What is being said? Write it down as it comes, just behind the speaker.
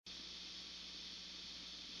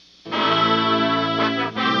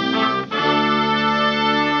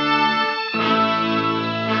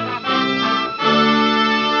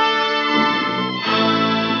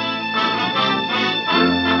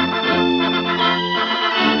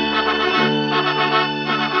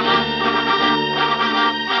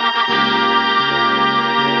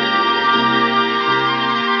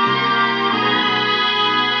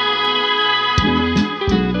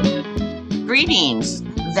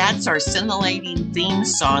That's our scintillating theme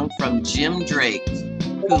song from Jim Drake,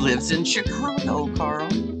 who lives in Chicago, Carl.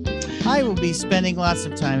 I will be spending lots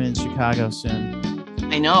of time in Chicago soon.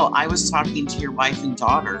 I know. I was talking to your wife and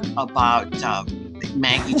daughter about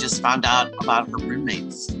Maggie just found out about her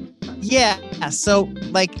roommates. Yeah. So,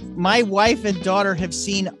 like, my wife and daughter have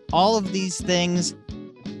seen all of these things,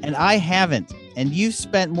 and I haven't. And you've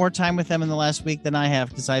spent more time with them in the last week than I have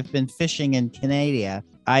because I've been fishing in Canada.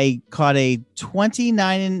 I caught a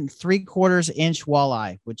 29 3/4 inch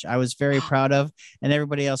walleye, which I was very proud of, and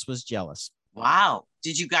everybody else was jealous. Wow.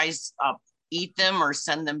 Did you guys eat them or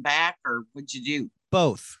send them back, or what'd you do?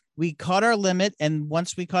 Both. We caught our limit, and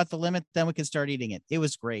once we caught the limit, then we could start eating it. It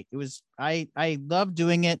was great. I love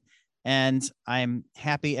doing it, and I'm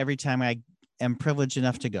happy every time I am privileged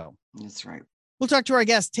enough to go. That's right. We'll talk to our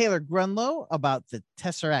guest, Taylor Grunlow, about the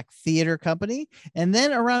Tesseract Theater Company. And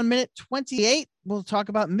then around minute 28, we'll talk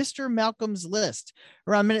about Mr. Malcolm's List.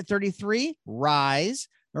 Around minute 33, Rise.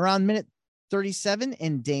 Around minute 37,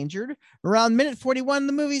 Endangered. Around minute 41,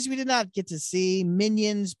 the movies we did not get to see,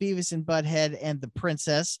 Minions, Beavis and Butthead, and The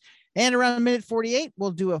Princess. And around minute 48, we'll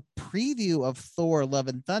do a preview of Thor, Love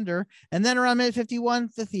and Thunder. And then around minute 51,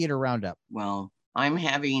 the theater roundup. Well, I'm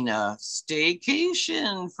having a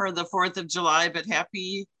staycation for the 4th of July, but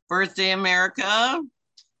happy birthday, America.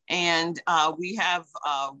 And we have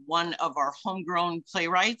one of our homegrown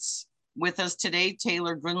playwrights with us today,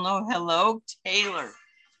 Taylor Grunlow. Hello, Taylor.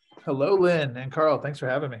 Hello, Lynn and Carl. Thanks for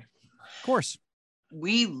having me. Of course.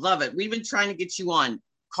 We love it. We've been trying to get you on.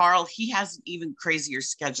 Carl, he has an even crazier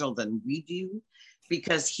schedule than we do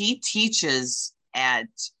because he teaches at,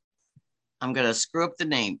 I'm going to screw up the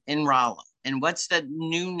name, in Rolla. And what's the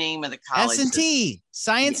new name of the college? S&T,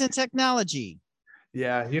 Science and Technology.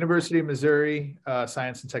 Yeah, University of Missouri,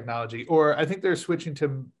 Science and Technology. Or I think they're switching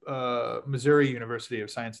to Missouri University of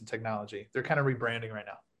Science and Technology. They're kind of rebranding right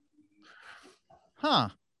now. Huh.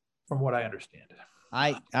 From what I understand.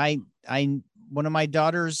 One of my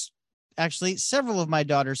daughters, actually, several of my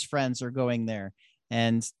daughter's friends are going there,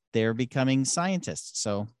 and they're becoming scientists.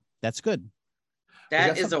 So that's good.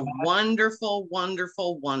 That is a wonderful,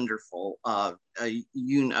 wonderful, wonderful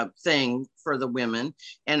thing for the women.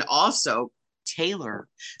 And also, Taylor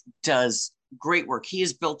does great work. He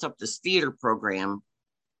has built up this theater program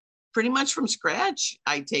pretty much from scratch,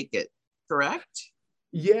 I take it, correct?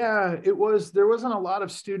 Yeah, there wasn't a lot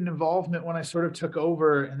of student involvement when I sort of took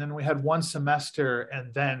over, and then we had one semester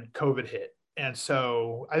and then COVID hit. And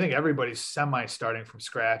so I think everybody's starting from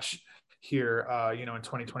scratch here, in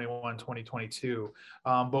 2021, 2022.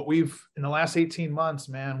 But in the last 18 months,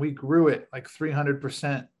 man, we grew it like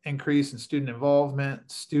 300% increase in student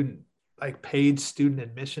involvement, paid student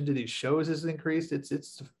admission to these shows has increased.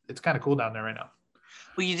 It's kind of cool down there right now.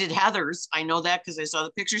 Well, you did Heather's. I know that because I saw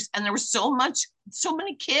the pictures, and there was so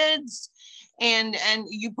many kids, and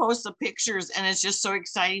you post the pictures, and it's just so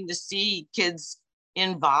exciting to see kids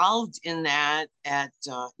involved in that.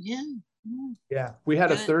 Yeah, we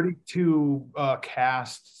had a 32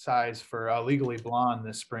 cast size for Legally Blonde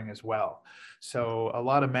this spring as well. So a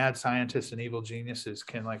lot of mad scientists and evil geniuses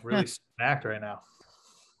can really act right now.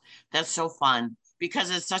 That's so fun.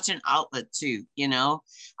 Because it's such an outlet too,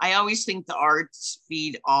 I always think the arts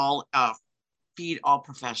feed all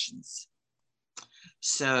professions.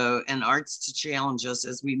 So, and arts to challenge us,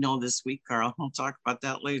 as we know this week, Carl. We'll talk about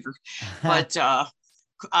that later. But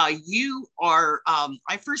you are.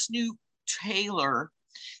 I first knew Taylor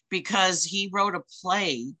because he wrote a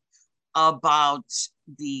play about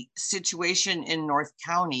the situation in North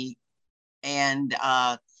County, and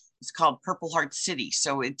it's called Purple Heart City.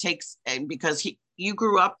 So it takes, because you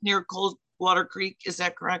grew up near Coldwater Creek, is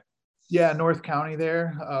that correct? Yeah, North County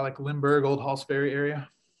there, like Lindbergh, Old Hallsbury area.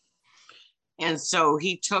 And so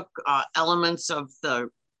he took elements of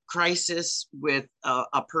the crisis with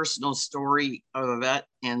a personal story of it.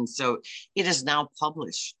 And so it is now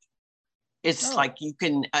published. It's like you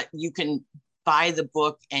can buy the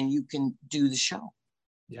book and you can do the show.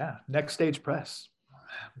 Yeah, Next Stage Press.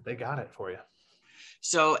 They got it for you.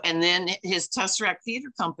 So, and then his Tesseract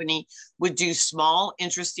Theater Company would do small,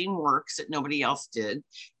 interesting works that nobody else did.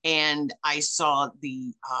 And I saw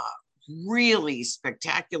the really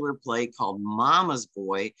spectacular play called Mama's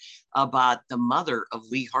Boy about the mother of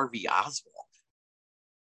Lee Harvey Oswald.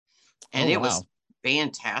 And it was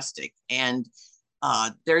fantastic. And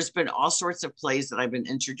there's been all sorts of plays that I've been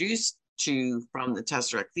introduced to from the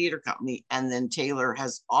Tesseract Theater Company. And then Taylor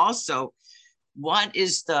has also, what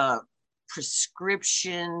is the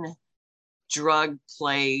prescription drug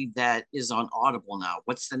play that is on Audible now?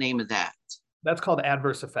 What's the name of that? That's called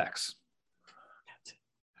Adverse Effects.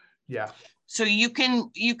 Yeah. So you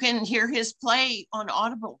can hear his play on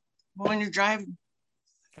Audible when you're driving.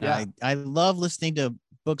 Yeah, I love listening to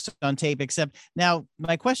books on tape, except now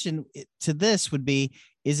my question to this would be,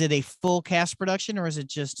 is it a full cast production or is it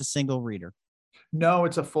just a single reader? No,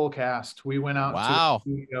 it's a full cast. We went out to Wow. a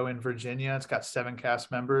studio in Virginia. It's got 7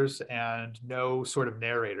 cast members and no sort of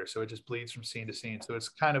narrator. So it just bleeds from scene to scene. So it's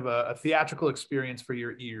kind of a theatrical experience for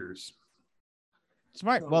your ears.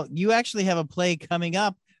 Smart. Well, you actually have a play coming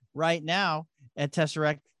up right now at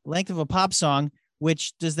Tesseract, Length of a Pop Song,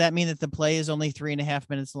 which does that mean that the play is only 3.5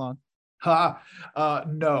 minutes long? No.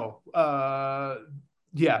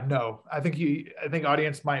 Yeah, no. I think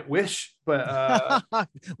audience might wish, but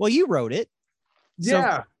well, you wrote it.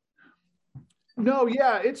 Yeah. No,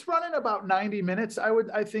 yeah, it's running about 90 minutes.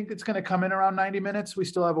 I think it's going to come in around 90 minutes. We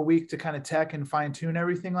still have a week to kind of tech and fine tune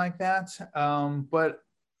everything like that. But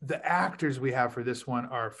the actors we have for this one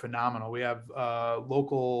are phenomenal. We have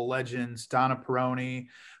local legends, Donna Peroni,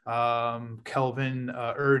 Kelvin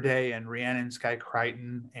Erde, and Rhiannon Sky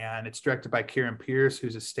Crichton. And it's directed by Kieran Pierce,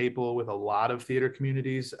 who's a staple with a lot of theater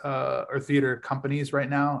communities or theater companies right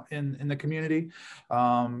now in the community.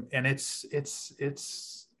 And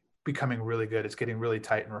it's becoming really good. It's getting really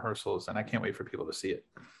tight in rehearsals, and I can't wait for people to see it.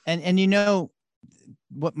 And you know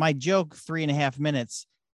what, my joke, 3.5 minutes,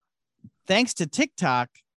 thanks to TikTok,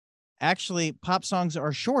 actually pop songs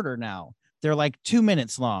are shorter now. They're like 2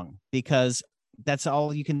 minutes long because that's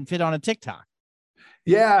all you can fit on a TikTok.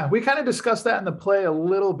 Yeah, we kind of discussed that in the play a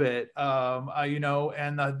little bit,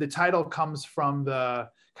 and the title comes from the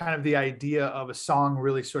kind of the idea of a song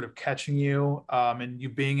really sort of catching you and you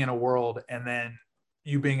being in a world and then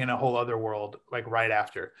you being in a whole other world, like right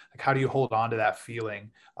after. Like, how do you hold on to that feeling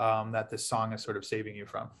that this song is sort of saving you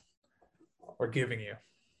from or giving you?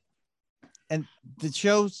 And the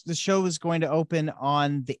show is going to open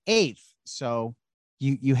on the 8th. So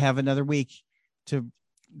you have another week to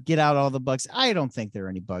get out all the bugs. I don't think there are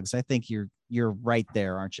any bugs. I think you're right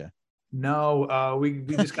there, aren't you? No, we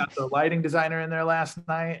just got the lighting designer in there last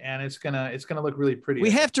night, and it's gonna look really pretty.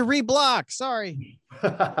 We have to reblock. Sorry.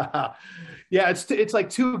 Yeah, it's like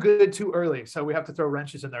too good too early, so we have to throw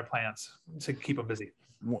wrenches in their plans to keep them busy.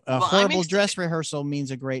 A horrible dress rehearsal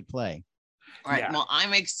means a great play. All right. Yeah. Well,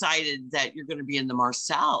 I'm excited that you're going to be in the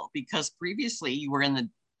Marcel because previously you were in the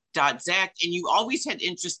Dot Zack and you always had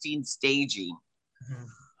interesting staging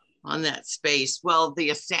on that space. Well, the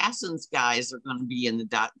Assassins guys are going to be in the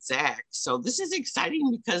Dot Zack. So this is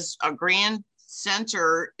exciting because our Grand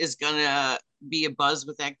Center is going to be abuzz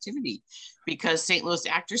with activity because St. Louis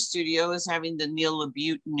Actors Studio is having the Neil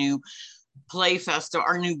LaBute new play festival,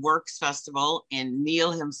 our new works festival. And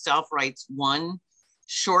Neil himself writes one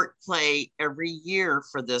short play every year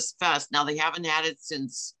for this fest. Now they haven't had it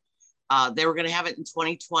since they were going to have it in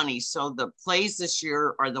 2020. So the plays this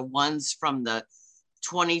year are the ones from the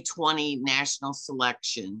 2020 national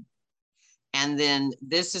selection. And then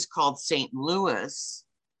this is called St. Louis.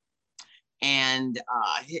 And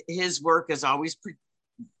his work is always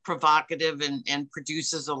provocative and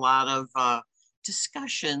produces a lot of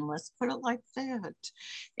discussion, let's put it like that.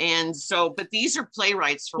 And so, but these are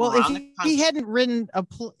playwrights from around the country. He hadn't written a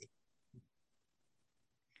play.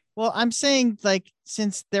 Well, I'm saying, like,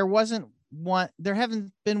 since there wasn't one, there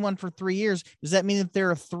haven't been one for 3 years. Does that mean that there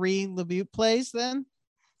are 3 LaBute plays then?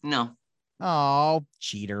 No. Oh,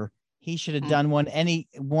 cheater. He should have done one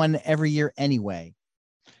every year anyway.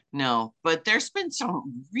 No, but there's been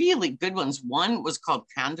some really good ones. One was called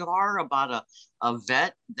Kandahar, about a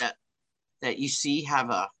vet that you see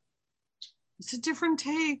it's a different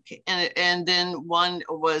take. And then one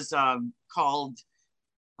was called,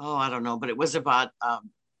 I don't know, but it was about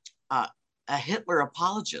a Hitler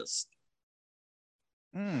apologist.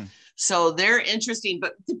 So they're interesting,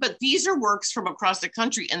 but these are works from across the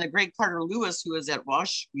country. And the great Carter Lewis, who is at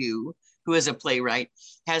Wash U, who is a playwright,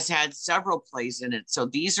 has had several plays in it. So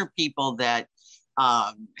these are people that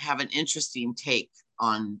have an interesting take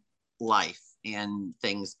on life and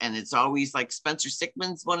things. And it's always like Spencer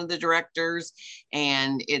Sickman's one of the directors,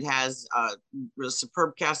 and it has a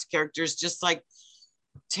superb cast of characters, just like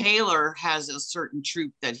Taylor has a certain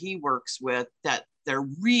troupe that he works with that they're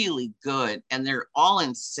really good and they're all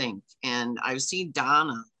in sync. And I've seen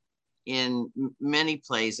Donna in many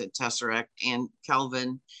plays at Tesseract, and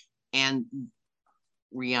Kelvin and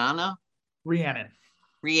Rhiannon.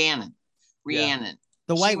 The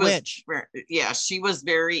White Witch. Yeah, she was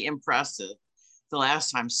very impressive the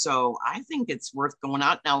last time. So I think it's worth going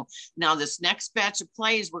out. Now this next batch of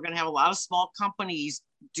plays, we're going to have a lot of small companies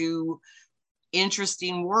do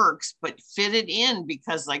interesting works, but fit it in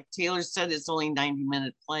because, like Taylor said, it's only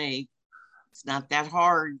 90-minute play. It's not that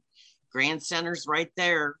hard. Grand Center's right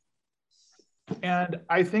there. And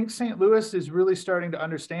I think St. Louis is really starting to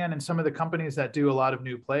understand, and some of the companies that do a lot of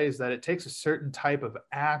new plays, that it takes a certain type of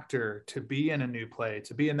actor to be in a new play,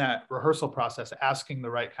 to be in that rehearsal process, asking the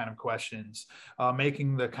right kind of questions,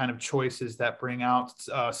 making the kind of choices that bring out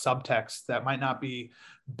subtext that might not be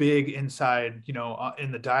big inside,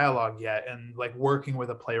 in the dialogue yet, and like working with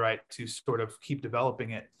a playwright to sort of keep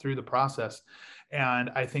developing it through the process. And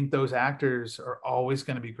I think those actors are always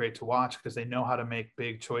going to be great to watch because they know how to make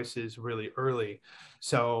big choices really early.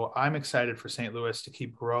 So I'm excited for St. Louis to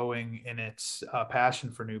keep growing in its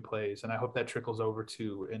passion for new plays. And I hope that trickles over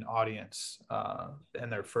to an audience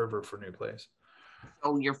and their fervor for new plays.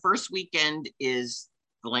 So your first weekend is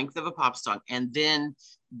the length of a pop song. And then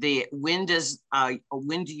when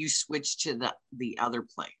do you switch to the other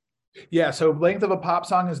play? Yeah, so Length of a Pop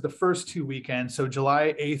Song is the first 2 weekends, so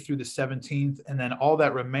July 8th through the 17th, and then All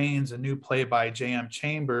That Remains, a new play by J.M.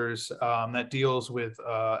 Chambers that deals with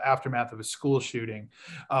aftermath of a school shooting,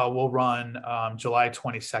 will run July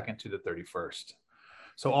 22nd to the 31st.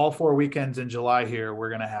 So all 4 weekends in July here, we're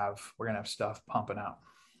gonna have stuff pumping out.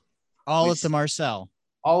 All at the Marcel.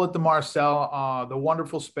 All at the Marcel, the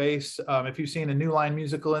wonderful space. If you've seen a New Line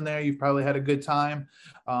musical in there, you've probably had a good time.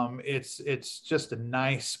 It's just a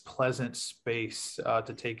nice, pleasant space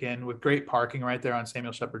to take in with great parking right there on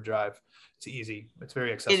Samuel Shepherd Drive. It's easy. It's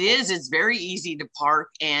very accessible. It is. It's very easy to park,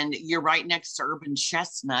 and you're right next to Urban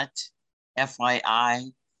Chestnut, FYI.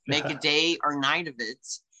 Make a day or night of it.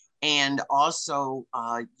 And also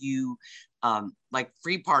you like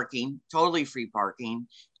free parking, totally free parking.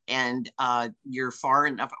 And you're far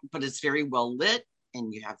enough, but it's very well lit,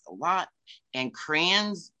 and you have the lot. And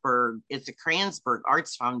Kranzberg, it's a Kranzberg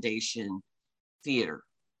Arts Foundation theater.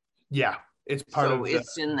 Yeah, it's part of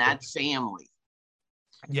it's in that family.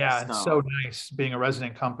 Yeah, it's so nice being a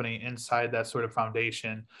resident company inside that sort of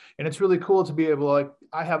foundation. And it's really cool to be able to, like,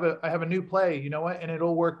 I have a new play, you know what, and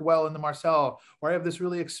it'll work well in the Marcel, or I have this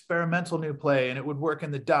really experimental new play and it would work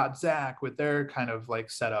in the Dot Zac with their kind of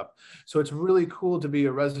like setup. So it's really cool to be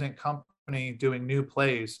a resident company doing new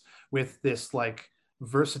plays with this like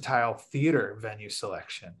versatile theater venue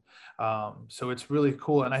selection. So it's really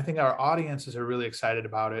cool. And I think our audiences are really excited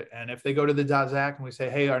about it. And if they go to the Dot Zac and we say,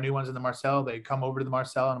 hey, our new one's in the Marcel, they come over to the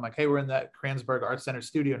Marcel and I'm like, hey, we're in that Kranzberg Arts Center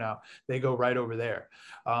studio now. They go right over there.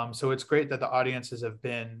 So it's great that the audiences have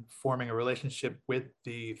been forming a relationship with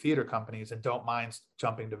the theater companies and don't mind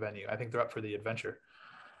jumping to venue. I think they're up for the adventure.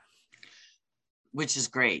 Which is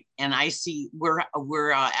great. And I see we're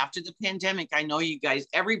after the pandemic, I know you guys,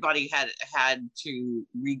 everybody had to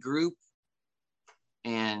regroup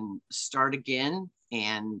and start again.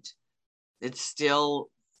 And it's still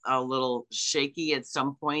a little shaky at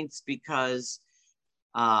some points because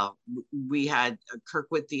we had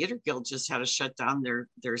Kirkwood Theater Guild just had to shut down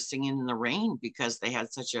their Singing in the Rain because they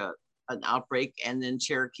had such an outbreak. And then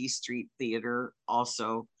Cherokee Street Theater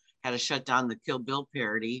also had to shut down the Kill Bill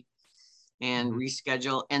parody and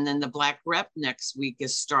reschedule. And then the Black Rep next week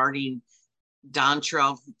is starting Don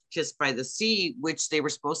Trell Kissed by the Sea, which they were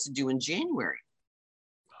supposed to do in January.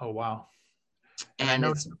 Oh, wow. And I know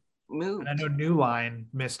it's moved. And I know New Line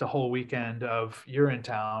missed a whole weekend of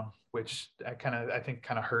Urinetown, which I think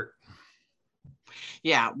kind of hurt.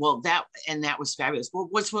 Yeah, well, that was fabulous. Well,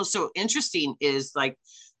 what's so interesting is, like,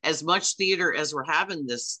 as much theater as we're having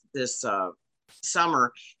this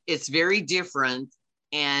summer, it's very different.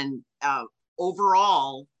 And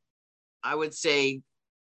overall, I would say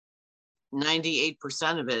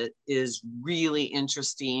 98% of it is really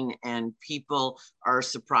interesting, and people are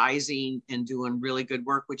surprising and doing really good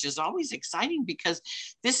work, which is always exciting because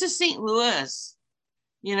this is St. Louis.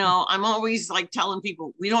 You know, I'm always like telling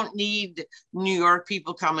people we don't need New York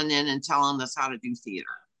people coming in and telling us how to do theater.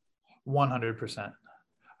 100%.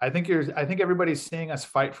 I think everybody's seeing us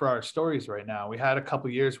fight for our stories right now. We had a couple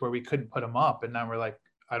of years where we couldn't put them up, and now we're like,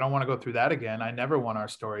 I don't want to go through that again. I never want our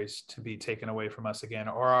stories to be taken away from us again,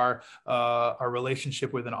 or our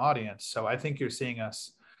relationship with an audience. So I think you're seeing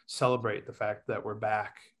us celebrate the fact that we're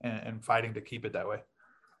back and fighting to keep it that way.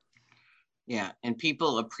 Yeah, and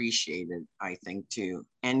people appreciate it, I think, too.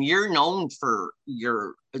 And you're known for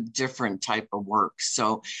your different type of work.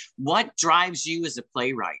 So what drives you as a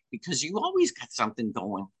playwright? Because you always got something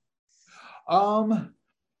going.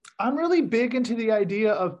 I'm really big into the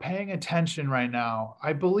idea of paying attention right now.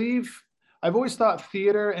 I've always thought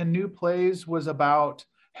theater and new plays was about,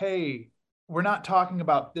 hey, we're not talking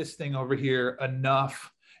about this thing over here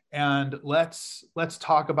enough, and let's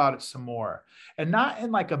talk about it some more. And not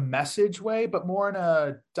in like a message way, but more in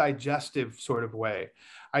a digestive sort of way.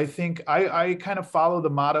 I think I kind of follow the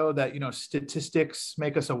motto that, statistics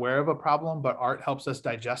make us aware of a problem, but art helps us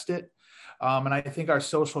digest it. And I think our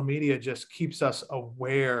social media just keeps us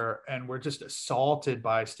aware, and we're just assaulted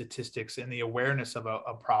by statistics and the awareness of a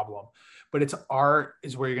problem. But it's art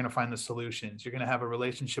is where you're going to find the solutions. You're going to have a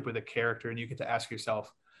relationship with a character, and you get to ask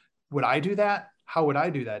yourself, would I do that? How would I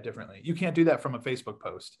do that differently? You can't do that from a Facebook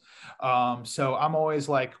post. So I'm always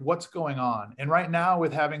like, what's going on? And right now,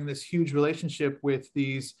 with having this huge relationship with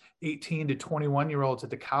these 18 to 21-year-olds at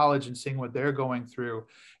the college and seeing what they're going through,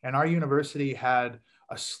 and our university had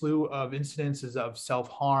a slew of incidences of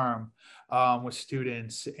self-harm with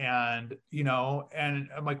students, and and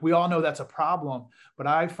I'm like, we all know that's a problem, but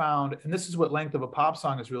I found, and this is what Length of a Pop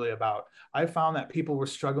Song is really about, I found that people were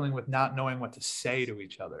struggling with not knowing what to say to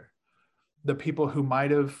each other. The people who might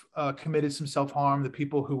have committed some self-harm, the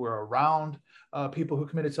people who were around people who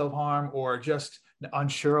committed self-harm, or just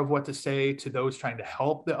unsure of what to say to those trying to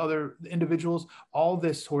help the other individuals, all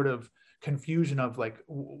this sort of confusion of like,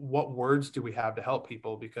 what words do we have to help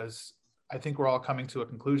people? Because I think we're all coming to a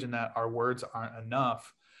conclusion that our words aren't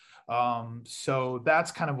enough. So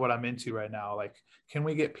that's kind of what I'm into right now. Like, can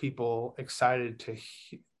we get people excited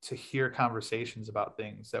to hear conversations about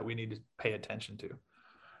things that we need to pay attention to?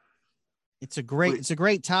 It's a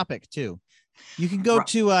great topic too. You can go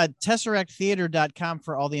to tesseracttheater.com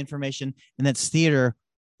for all the information, and that's theater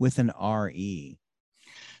with an R-E.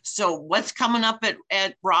 So what's coming up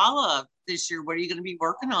at Rolla this year? What are you going to be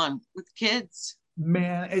working on with kids?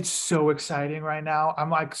 Man, it's so exciting right now. I'm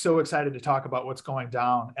like so excited to talk about what's going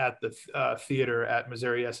down at the theater at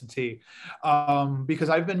Missouri S&T, because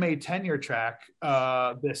I've been made tenure track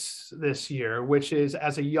this year, which is,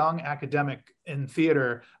 as a young academic in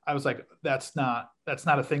theater, I was like, that's not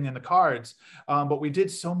a thing in the cards. But we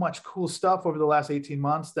did so much cool stuff over the last 18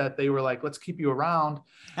 months that they were like, let's keep you around.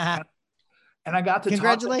 And I got to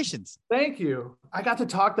congratulations. Thank you. I got to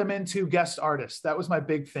talk them into guest artists. That was my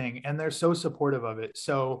big thing. And they're so supportive of it.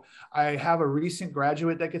 So I have a recent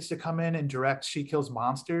graduate that gets to come in and direct She Kills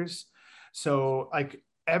Monsters. So like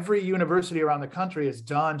every university around the country has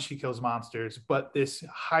done She Kills Monsters, but this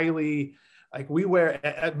highly, like, we wear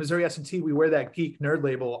at Missouri S&T, we wear that geek nerd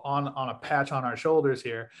label on a patch on our shoulders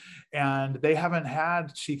here. And they haven't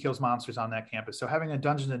had She Kills Monsters on that campus. So having a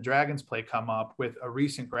Dungeons and Dragons play come up with a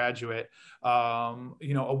recent graduate, a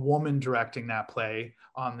woman directing that play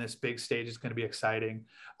on this big stage is going to be exciting.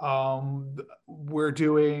 We're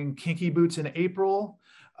doing Kinky Boots in April,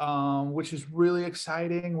 which is really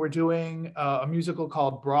exciting. We're doing a musical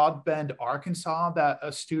called Broadbend, Arkansas, that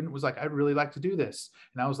a student was like, I'd really like to do this.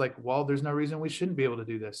 And I was like, well, there's no reason we shouldn't be able to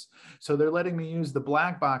do this. So they're letting me use the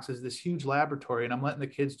black box as this huge laboratory, and I'm letting the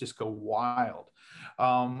kids just go wild.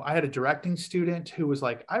 I had a directing student who was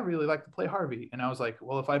like, I really like to play Harvey. And I was like,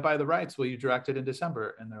 well, if I buy the rights, will you direct it in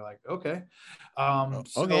December? And they're like, okay.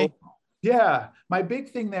 Okay. Yeah, my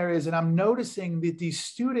big thing there is, and I'm noticing that these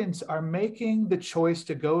students are making the choice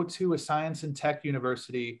to go to a science and tech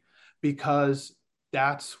university because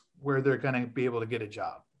that's where they're going to be able to get a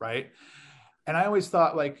job, right? And I always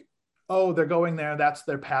thought like, oh, they're going there, that's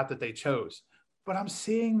their path that they chose. But I'm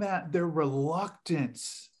seeing that their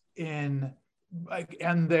reluctance in like,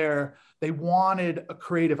 and they wanted a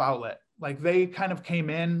creative outlet. Like they kind of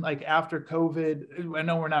came in like after COVID. I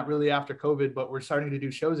know we're not really after COVID, but we're starting to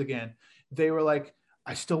do shows again. They were like,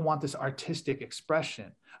 I still want this artistic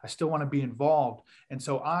expression. I still want to be involved. And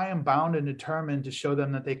so I am bound and determined to show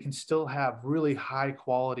them that they can still have really high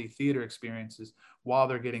quality theater experiences while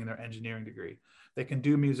they're getting their engineering degree. They can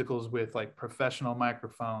do musicals with like professional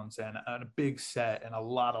microphones and a big set and a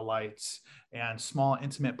lot of lights and small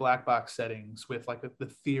intimate black box settings with like the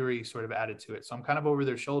theory sort of added to it. So I'm kind of over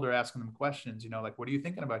their shoulder asking them questions, like, what are you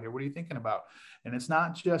thinking about here? What are you thinking about? And it's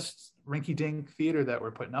not just rinky dink theater that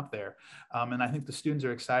we're putting up there. And I think the students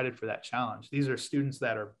are excited for that challenge. These are students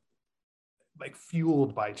that are like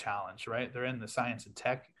fueled by challenge, right? They're in the science and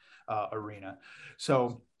tech arena.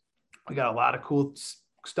 So we got a lot of cool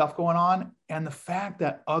stuff going on. And the fact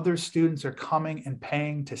that other students are coming and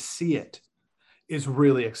paying to see it is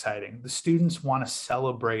really exciting. The students want to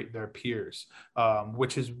celebrate their peers,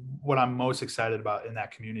 which is what I'm most excited about in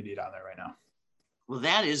that community down there right now. Well,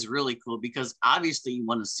 that is really cool because obviously you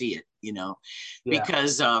want to see it,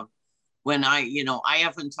 because when I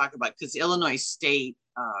often talk about, because Illinois State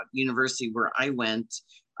University where I went,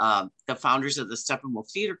 the founders of the Steppenwolf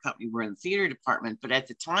Theater Company were in the theater department, but at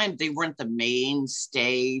the time they weren't the main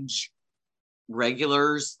stage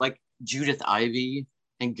regulars. Like Judith Ivey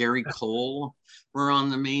and Gary Cole were on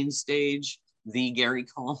the main stage, the Gary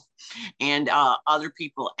Cole, and other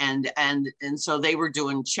people, and so they were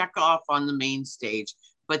doing Chekhov on the main stage.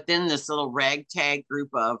 But then this little ragtag group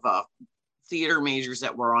of theater majors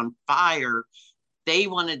that were on fire they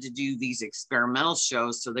wanted to do these experimental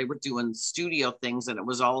shows. So they were doing studio things, and it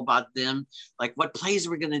was all about them. Like, what plays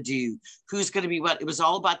we're going to do, who's going to be what. It was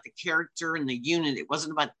all about the character and the unit. It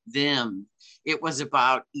wasn't about them. It was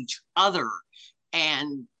about each other.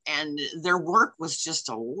 And their work was just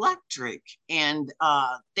electric. And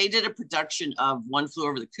they did a production of One Flew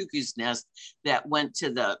Over the Cuckoo's Nest that went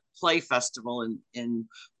to the Play Festival in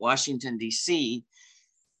Washington, D.C.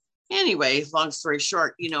 Anyway, long story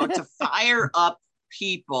short, you know, to fire up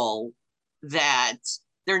people that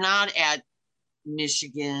they're not at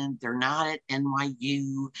Michigan, they're not at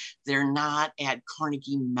NYU, they're not at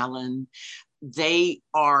Carnegie Mellon. They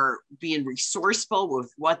are being resourceful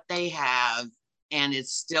with what they have, and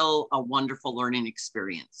it's still a wonderful learning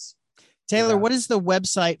experience. Taylor, what is the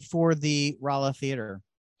website for the Rolla Theater?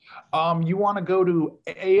 You want to go to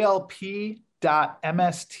alp.mst.edu.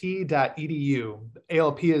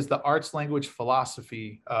 ALP is the Arts Language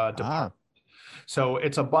Philosophy department. So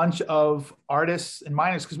it's a bunch of artists and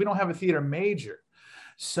minors, because we don't have a theater major.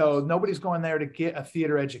 So nobody's going there to get a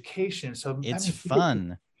theater education. So it's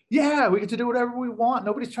fun. Yeah, we get to do whatever we want.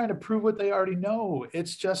 Nobody's trying to prove what they already know.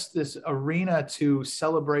 It's just this arena to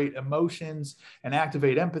celebrate emotions and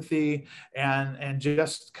activate empathy and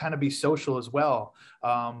just kind of be social as well.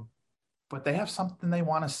 But they have something they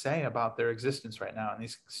want to say about their existence right now. And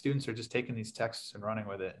these students are just taking these texts and running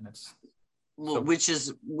with it. And it's which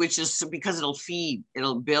is because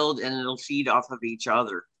it'll build and it'll feed off of each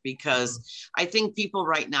other. Because I think people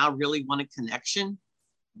right now really want a connection.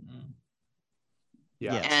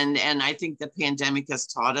 Yeah. And I think the pandemic has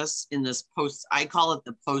taught us in this I call it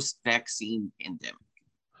the post-vaccine pandemic.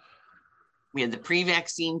 We had the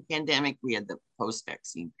pre-vaccine pandemic, we had the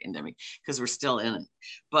post-vaccine pandemic, because we're still in it.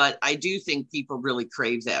 But I do think people really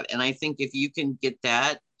crave that. And I think if you can get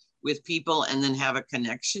that with people and then have a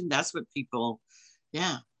connection, that's what people,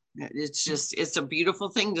 it's a beautiful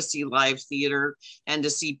thing to see live theater and to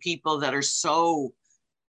see people that are so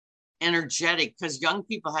energetic, because young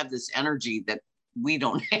people have this energy that we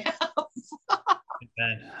don't have.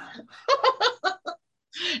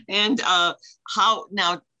 And how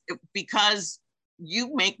now, because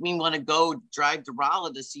you make me want to go drive to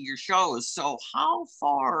Rolla to see your shows. So how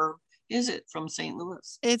far is it from St.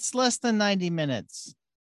 Louis? It's less than 90 minutes.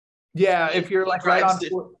 Yeah, if you're like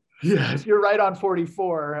if you're right on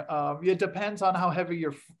 44, it depends on how heavy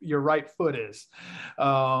your right foot is.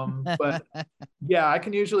 But yeah, I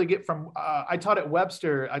can usually get from, I taught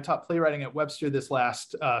playwriting at Webster this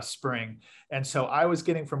last spring. And so I was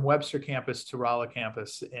getting from Webster campus to Rolla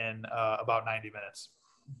campus in about 90 minutes.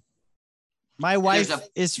 My wife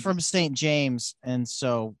is from St. James. And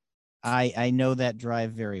so I know that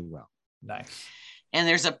drive very well. Nice. And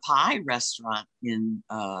there's a pie restaurant in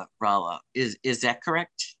Rolla. Is that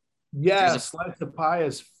correct? Yes, Slice of Pie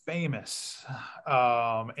is famous.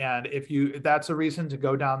 And that's a reason to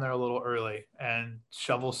go down there a little early and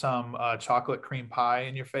shovel some chocolate cream pie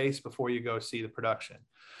in your face before you go see the production.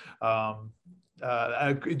 Do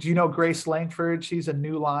you know Grace Langford? She's a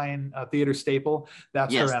New Line theater staple.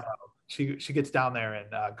 That's her MO. She gets down there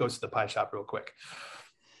and goes to the pie shop real quick.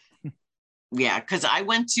 Yeah, because I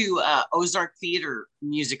went to Ozark Theater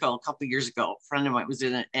musical a couple of years ago. A friend of mine was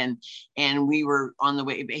in it, and we were on the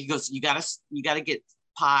way. He goes, "You gotta get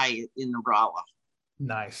pie in the Rolla."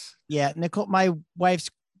 Nice. Yeah, Nicole, my wife's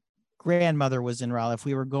grandmother was in Rolla. If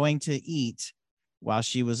we were going to eat while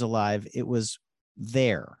she was alive, it was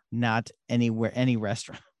there, not anywhere, any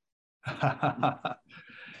restaurant.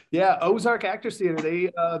 Yeah, Ozark Actors Theater,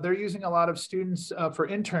 they're using a lot of students for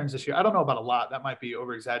interns this year. I don't know about a lot, that might be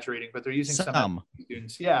over exaggerating, but they're using some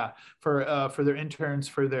students, for their interns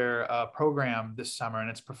for their program this summer. And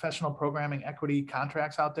it's professional programming equity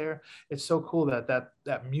contracts out there. It's so cool that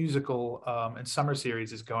musical and summer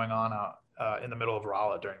series is going on in the middle of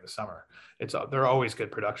Rolla during the summer. They're always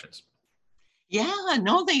good productions. Yeah,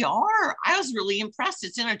 no, they are. I was really impressed.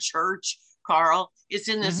 It's in a church, Carl. It's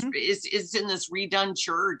in this it's in this redone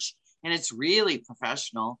church, and it's really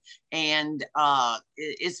professional, and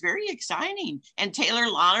it's very exciting. And Taylor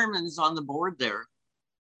Lauderman is on the board there,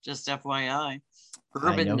 just FYI.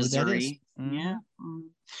 Urban, Missouri. Yeah.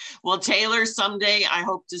 Well, Taylor, someday I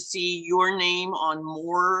hope to see your name on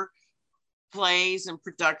more plays and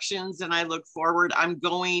productions, and I look forward. I'm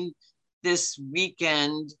going this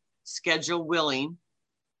weekend, schedule willing.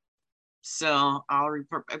 So I'll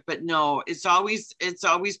report, but no, it's always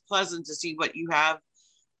pleasant to see what you have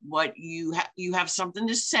something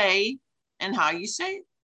to say and how you say it.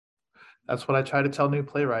 That's what I try to tell new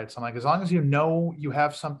playwrights. I'm like, as long as you know you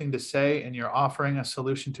have something to say and you're offering a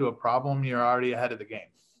solution to a problem, you're already ahead of the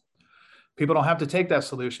game. people don't have to take that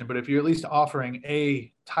solution, but if you're at least offering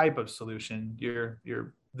a type of solution,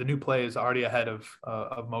 the new play is already ahead of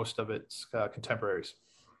most of its contemporaries.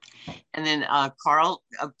 And then Carl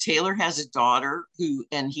Taylor has a daughter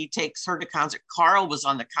and he takes her to concert. Carl was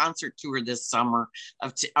on the concert tour this summer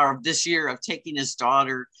or this year of taking his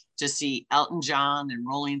daughter to see Elton John and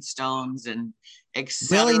Rolling Stones and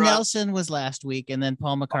etc. Willie Nelson was last week, and then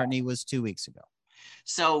Paul McCartney was 2 weeks ago.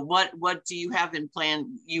 So what do you have in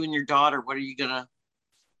plan, you and your daughter? What are you gonna?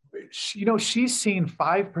 She's seen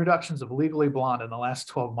 5 productions of Legally Blonde in the last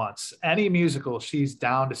 12 months. Any musical, she's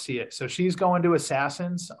down to see it. So she's going to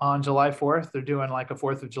Assassins on July 4th. They're doing like a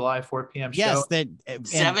 4th of July, 4 p.m. show. Yes,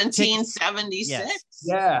 1776. Yes.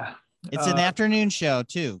 Yeah. It's an afternoon show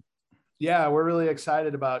too. Yeah, we're really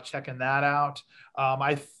excited about checking that out.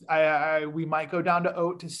 We might go down to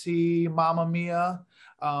Oat to see Mamma Mia.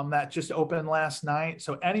 That just opened last night.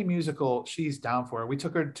 So any musical, she's down for it. We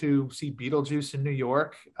took her to see Beetlejuice in New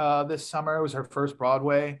York this summer. It was her first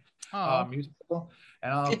Broadway musical.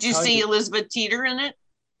 And did you see Elizabeth Teeter in it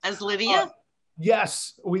as Lydia?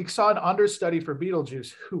 Yes, we saw an understudy for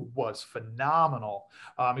Beetlejuice who was phenomenal.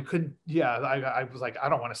 It couldn't, I was like, I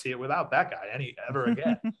don't want to see it without that guy ever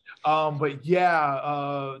again. But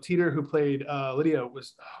yeah, Teeter, who played Lydia,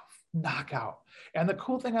 was knockout. And the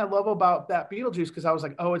cool thing I love about that Beetlejuice, because I was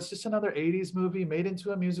like, oh, it's just another 80s movie made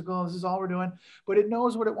into a musical. This is all we're doing. But it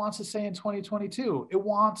knows what it wants to say in 2022. It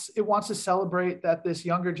wants to celebrate that this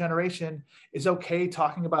younger generation is okay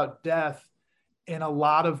talking about death in a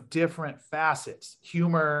lot of different facets,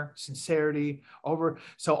 humor, sincerity,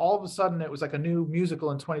 so all of a sudden it was like a new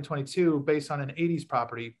musical in 2022 based on an 80s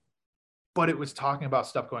property, but it was talking about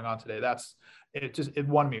stuff going on today. It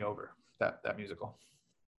won me over, that musical.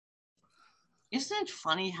 Isn't it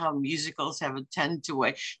funny how musicals have a tend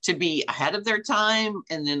to be ahead of their time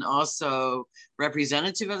and then also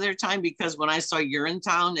representative of their time? Because when I saw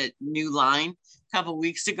Urinetown at New Line a couple of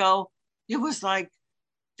weeks ago, it was like,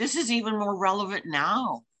 this is even more relevant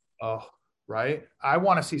now. Oh, right. I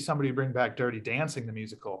want to see somebody bring back Dirty Dancing, the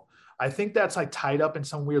musical. I think that's like tied up in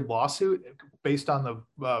some weird lawsuit based on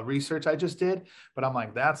the research I just did. But I'm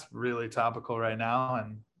like, that's really topical right now.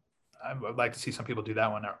 And I would like to see some people do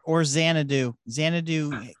that one. Or Xanadu.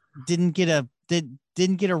 Xanadu didn't get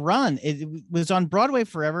a run. It was on Broadway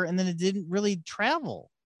forever, and then it didn't really travel.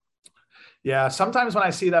 Yeah, sometimes when I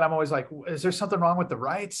see that, I'm always like, is there something wrong with the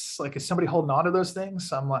rights? Like, is somebody holding on to those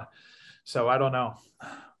things? I'm like, so I don't know.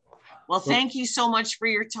 Well, thank you so much for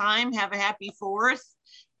your time. Have a happy 4th.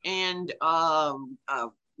 And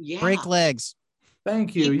break legs.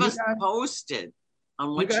 Thank you. Keep us posted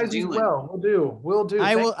on what you're doing. We'll do.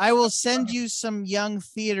 I will send you some young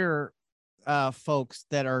theater folks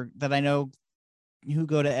that I know who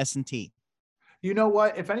go to S&T. You know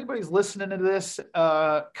what? If anybody's listening to this,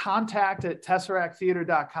 contact at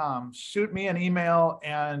tesseracttheater.com. Shoot me an email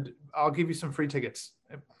and I'll give you some free tickets.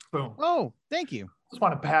 Boom. Oh, thank you. Just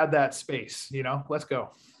want to pad that space, Let's go.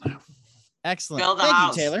 Excellent. Build a Thank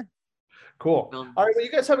house. you, Taylor. Cool. All right. Well,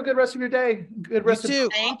 you guys have a good rest of your day. Good rest of your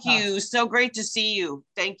day. Thank you. So great to see you.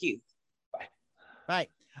 Thank you. Bye.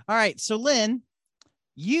 All right. So, Lynn,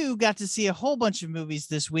 you got to see a whole bunch of movies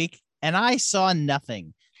this week, and I saw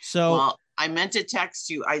nothing. So, well, I meant to text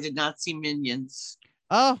you. I did not see Minions.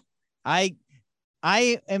 Oh, I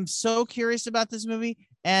am so curious about this movie,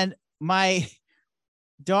 and my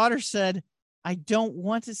daughter said, I don't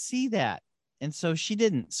want to see that. And so she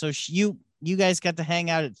didn't. So you guys got to hang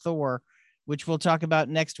out at Thor, which we'll talk about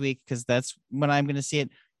next week, because that's when I'm going to see it.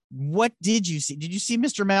 What did you see? Did you see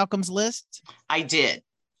Mr. Malcolm's List? I did.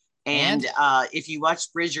 And if you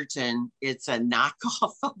watch Bridgerton, it's a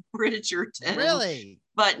knockoff of Bridgerton. Really?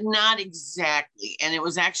 But not exactly. And it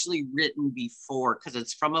was actually written before, because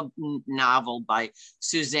it's from a novel by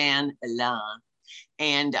Suzanne Elan.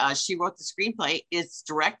 And she wrote the screenplay. It's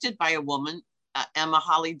directed by a woman, Emma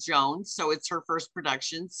Holly Jones. So it's her first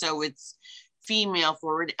production. So it's female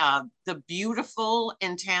forward. The beautiful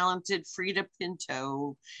and talented Frida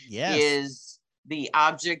Pinto is the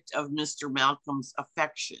object of Mr. Malcolm's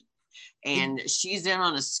affection. And she's in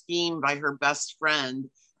on a scheme by her best friend,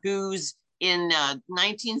 who's in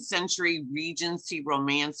 19th century Regency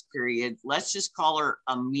romance period. Let's just call her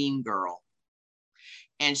a mean girl.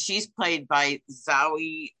 And she's played by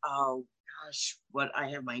Zawe. Oh gosh, I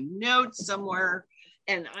have my notes somewhere.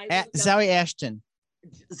 And Zawe Ashton.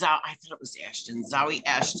 I thought it was Ashton, Zawe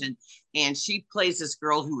Ashton, and she plays this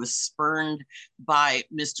girl who was spurned by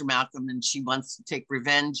Mr. Malcolm, and she wants to take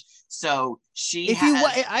revenge. So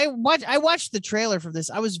I watched the trailer for this.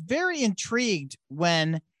 I was very intrigued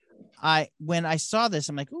when I saw this.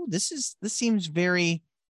 I'm like, oh, this seems very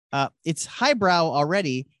it's highbrow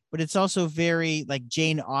already, but it's also very like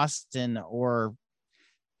Jane Austen or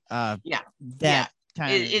Yeah. that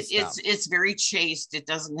kind of stuff. It's very chaste. It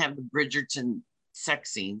doesn't have the Bridgerton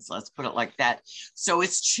sex scenes, let's put it like that. So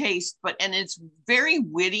it's chaste, and it's very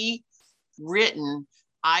witty written.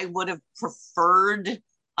 I would have preferred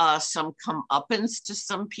some comeuppance to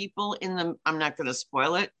some people in the, I'm not going to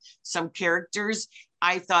spoil it, some characters.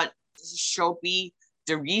 I thought Shopi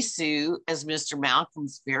Derisu as Mr.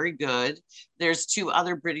 Malcolm's very good. There's two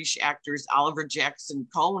other British actors, Oliver Jackson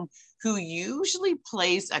Cohen, who usually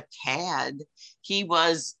plays a cad. He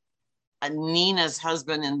was Nina's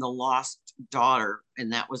husband in The Lost Daughter,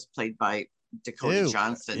 and that was played by Dakota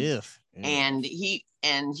Johnson. Ew. And he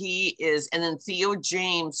is, and then Theo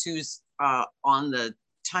James, who's on the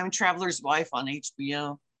Time Traveler's Wife on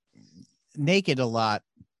HBO. Naked a lot.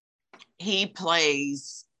 He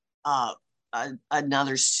plays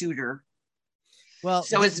another suitor. Well,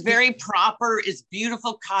 so it's very proper. It's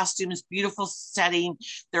beautiful costumes, beautiful setting.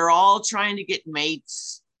 They're all trying to get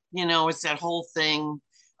mates. You know, it's that whole thing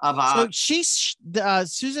about. So she's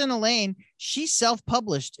Susan Elaine. She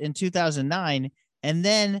self-published in 2009, and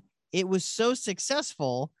then it was so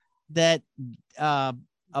successful that a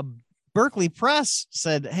Berkeley Press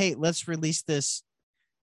said, "Hey, let's release this."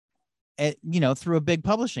 Through a big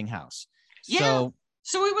publishing house. Yeah.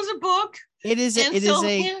 So it was a book. It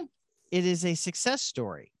is a success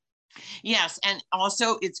story. Yes, and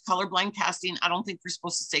also it's colorblind casting. I don't think we're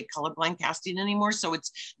supposed to say colorblind casting anymore. So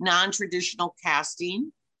it's non-traditional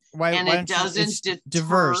casting. Why it doesn't deter.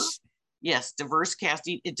 Diverse. Yes, diverse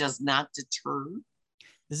casting. It does not deter.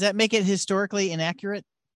 Does that make it historically inaccurate?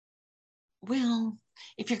 Well,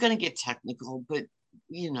 if you're going to get technical, but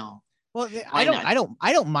Well, I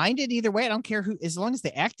don't mind it either way. I don't care who, as long as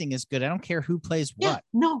the acting is good. I don't care who plays what. Yeah,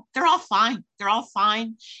 no, they're all fine. They're all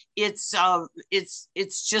fine. It's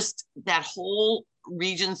just that whole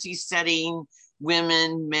Regency setting,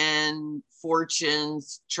 women, men,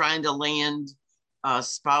 fortunes, trying to land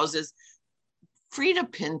spouses. Frida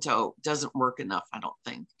Pinto doesn't work enough, I don't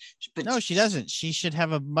think. But no, she doesn't. She should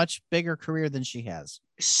have a much bigger career than she has.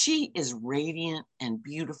 She is radiant and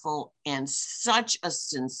beautiful, and such a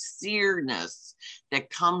sincerity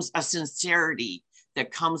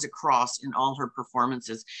that comes across in all her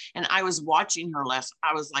performances. And I was watching her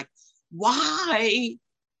I was like, why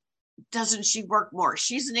doesn't she work more?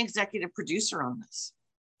 She's an executive producer on this.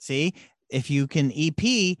 See, if you can EP,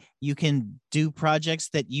 you can do projects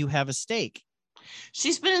that you have a stake.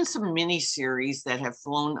 She's been in some mini series that have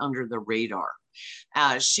flown under the radar.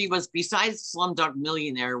 She was, besides Slumdog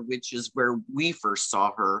Millionaire, which is where we first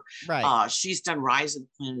saw her. Right. She's done Rise of the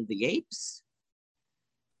Planet of the Apes.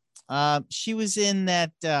 She was in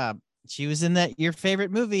that. Your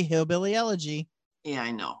favorite movie, Hillbilly Elegy. Yeah,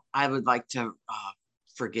 I know. I would like to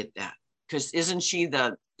forget that, because isn't she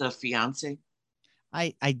the fiance?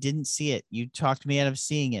 I didn't see it. You talked me out of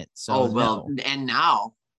seeing it. So no. And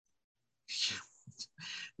now.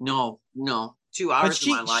 No, 2 hours of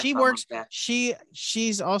my life. She works.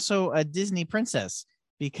 She's also a Disney princess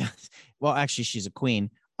because, well, actually, she's a queen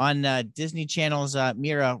on Disney Channel's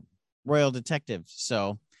Mira Royal Detective.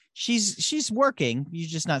 So she's working. You're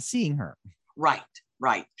just not seeing her. Right.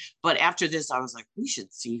 But after this, I was like, we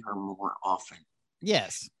should see her more often.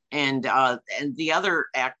 Yes. And the other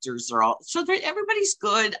actors are all everybody's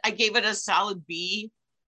good. I gave it a solid B.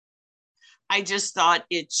 I just thought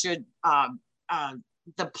it should.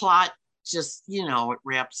 The plot just, it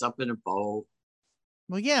wraps up in a bow.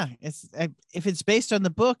 Well, yeah, if it's based on the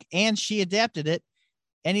book and she adapted it,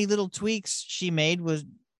 any little tweaks she made was,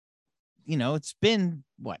 it's been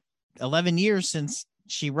 11 years since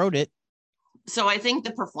she wrote it. So I think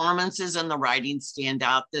the performances and the writing stand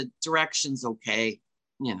out. The direction's okay.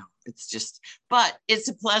 But it's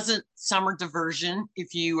a pleasant summer diversion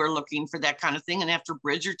if you are looking for that kind of thing. And after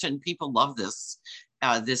Bridgerton, people love this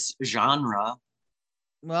genre.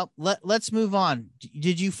 Well, let's move on.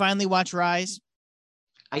 Did you finally watch Rise?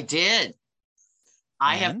 I did.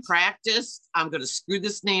 I have practiced. I'm going to screw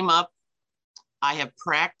this name up. I have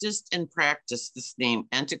practiced this name,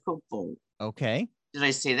 Antikopo. Okay. Did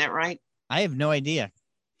I say that right? I have no idea.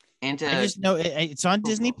 I just know it's on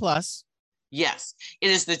Disney Plus. Yes.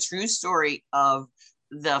 It is the true story of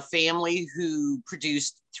the family who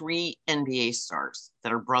produced 3 NBA stars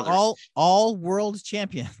that are brothers. All world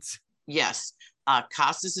champions. Yes.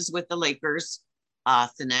 Costas is with the Lakers.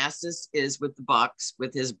 Thanasis is with the Bucks,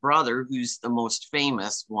 with his brother, who's the most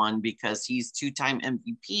famous one because he's 2-time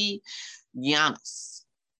MVP, Giannis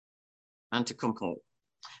Antetokounmpo.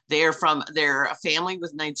 They're a family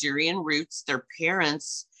with Nigerian roots. Their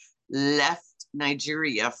parents left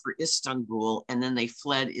Nigeria for Istanbul, and then they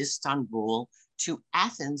fled Istanbul to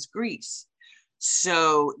Athens, Greece.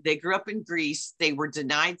 So they grew up in Greece. They were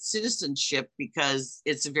denied citizenship because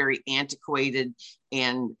it's a very antiquated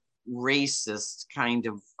and racist kind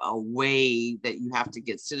of a way that you have to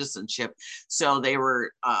get citizenship. So they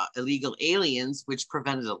were illegal aliens, which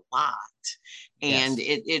prevented a lot. And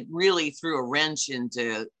yes, it really threw a wrench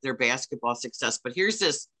into their basketball success. But here's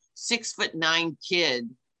this 6'9" kid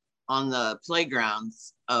on the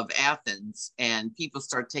playgrounds of Athens, and people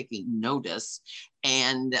start taking notice.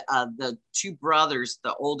 And the two brothers,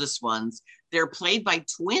 the oldest ones, they're played by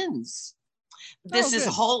twins. This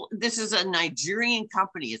is a Nigerian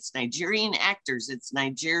company. It's Nigerian actors. It's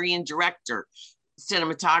Nigerian director,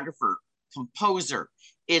 cinematographer, composer.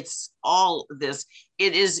 It's all this.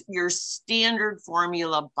 It is your standard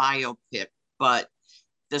formula biopic, but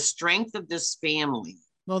the strength of this family.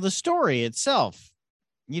 Well, the story itself,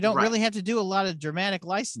 you don't really have to do a lot of dramatic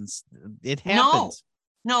license. It happens.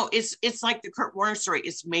 No, it's like the Kurt Warner story.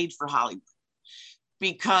 It's made for Hollywood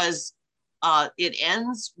because it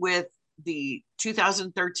ends with the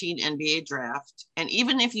 2013 NBA draft. And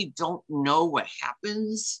even if you don't know what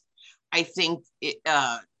happens, I think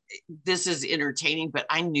this is entertaining, but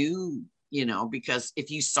I knew, because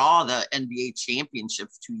if you saw the NBA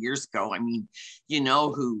championships 2 years ago, I mean, you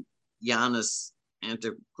know who Giannis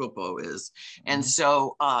Antetokounmpo is. And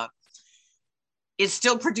so it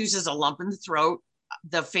still produces a lump in the throat.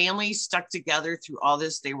 The family stuck together through all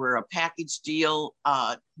this. They were a package deal,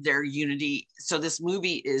 their unity. So this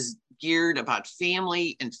movie is geared about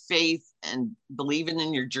family and faith and believing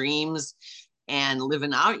in your dreams and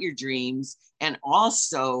living out your dreams, and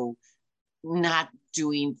also not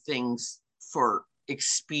doing things for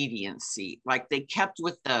expediency. Like they kept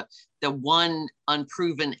with the one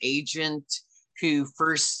unproven agent who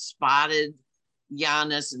first spotted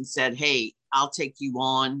Giannis and said, "Hey, I'll take you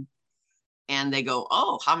on." And they go,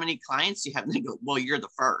 "Oh, how many clients do you have?" And they go, "Well, you're the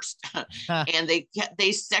first." And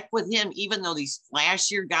they stuck with him, even though these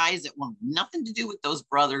flashier guys that want nothing to do with those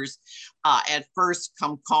brothers at first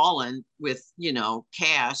come calling with,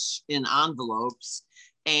 cash in envelopes.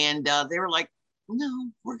 And they were like, "No,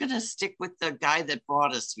 we're going to stick with the guy that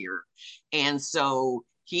brought us here." And so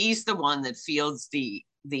he's the one that fields the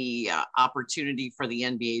opportunity for the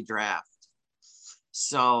NBA draft.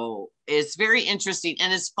 So it's very interesting,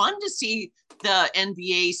 and it's fun to see the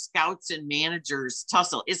NBA scouts and managers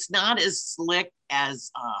tussle. It's not as slick as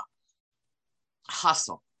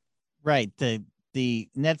Hustle. Right. The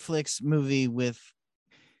Netflix movie with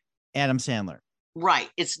Adam Sandler. Right.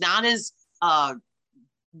 It's not as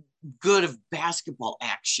good of basketball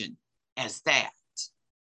action as that,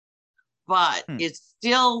 but it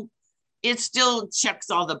still checks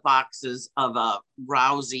all the boxes of a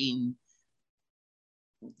rousing,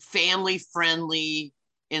 family-friendly,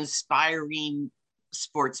 inspiring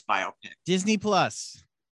sports biopic. Disney Plus.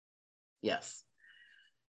 Yes.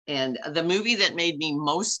 And the movie that made me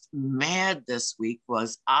most mad this week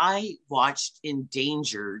was I watched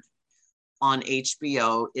Endangered on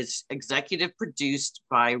HBO. It's executive produced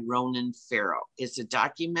by Ronan Farrow. It's a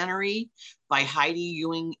documentary by Heidi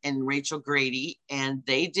Ewing and Rachel Grady, and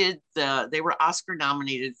they were Oscar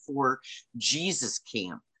nominated for Jesus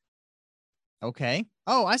Camp. Okay.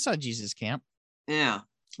 Oh, I saw Jesus Camp. Yeah.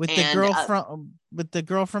 With the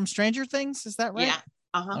girl from Stranger Things, is that right? Yeah.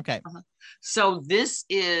 Okay. So this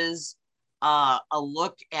is a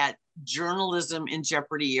look at journalism in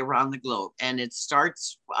jeopardy around the globe, and it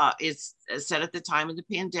starts. It's set at the time of the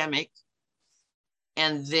pandemic,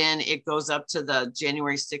 and then it goes up to the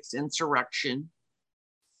January 6th insurrection,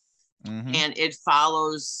 and it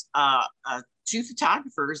follows two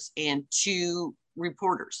photographers and two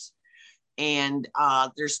reporters. And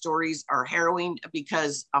their stories are harrowing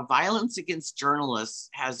because violence against journalists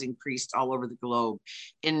has increased all over the globe.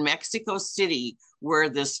 In Mexico City, where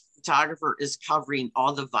this photographer is covering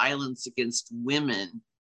all the violence against women,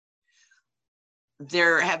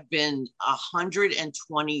 there have been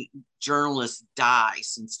 120 journalists die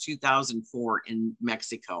since 2004 in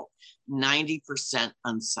Mexico, 90%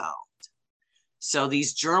 unsolved. So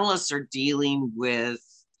these journalists are dealing with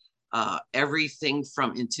everything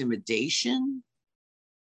from intimidation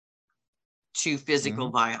to physical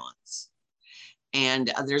violence. And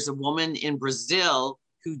there's a woman in Brazil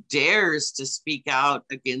who dares to speak out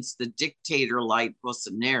against the dictator like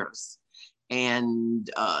Bolsonaro. And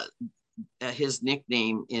his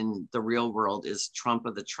nickname in the real world is Trump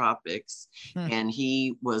of the Tropics. And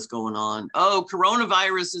he was going on, "Oh,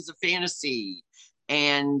 coronavirus is a fantasy."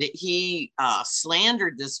 And he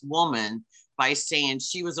slandered this woman by saying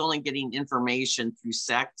she was only getting information through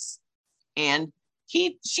sex. And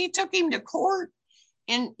she took him to court,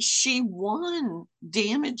 And she won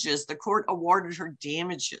damages. The court awarded her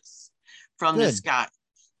damages from Good. this guy.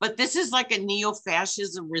 But this is like a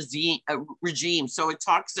neo-fascism regime. So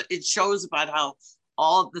it shows about how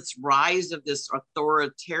all this rise of this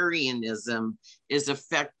authoritarianism is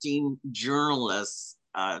affecting journalists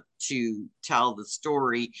to tell the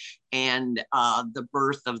story, and the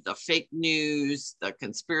birth of the fake news, the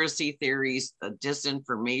conspiracy theories, the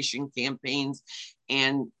disinformation campaigns.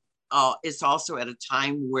 And it's also at a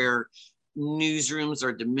time where newsrooms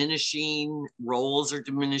are diminishing, roles are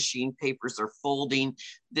diminishing, papers are folding.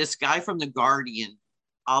 This guy from The Guardian,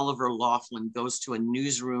 Oliver Laughlin, goes to a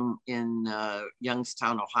newsroom in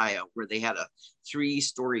Youngstown, Ohio, where they had a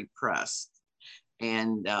 3-story press.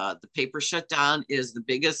 And the paper shut down. Is the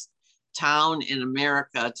biggest town in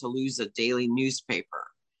America to lose a daily newspaper.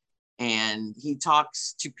 And he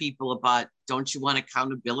talks to people about, don't you want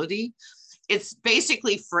accountability? It's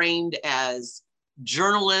basically framed as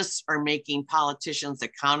journalists are making politicians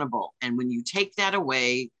accountable. And when you take that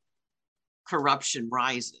away, corruption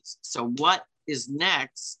rises. So what is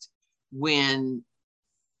next when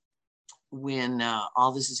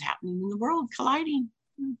all this is happening in the world, colliding?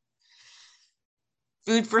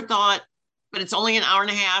 Food for thought, but it's only an hour and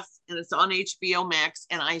a half, and it's on HBO Max,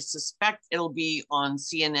 and I suspect it'll be on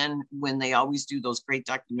CNN when they always do those great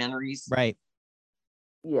documentaries. Right.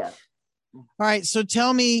 Yeah. All right. So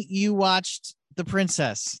tell me you watched The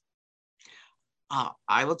Princess.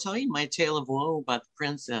 I will tell you my tale of woe about The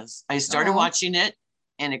Princess. I started watching it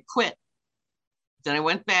and it quit. Then I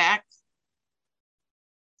went back,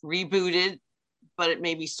 rebooted, but it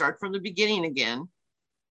made me start from the beginning again.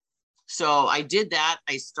 So I did that.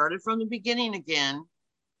 I started from the beginning again,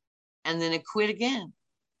 and then it quit again.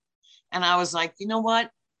 And I was like, you know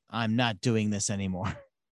what? I'm not doing this anymore.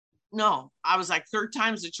 No, I was like, third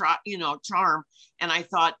time's a charm. And I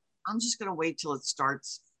thought, I'm just going to wait till it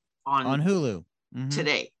starts on Hulu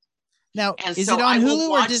today. Now, and is so it on Hulu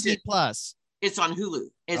or Disney Plus? It's on Hulu.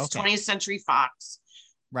 It's Okay. 20th Century Fox,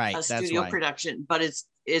 right? a studio production, but it's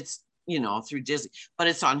through Disney, but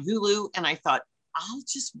it's on Hulu. And I thought, I'll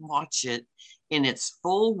just watch it in its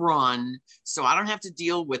full run, so I don't have to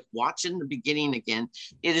deal with watching the beginning again.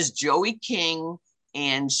 It is Joey King,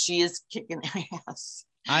 and she is kicking ass.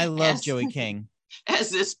 I love Joey King as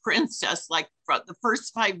this princess. Like, the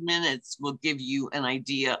first 5 minutes will give you an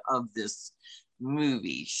idea of this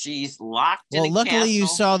movie. She's locked in a castle. Well, luckily you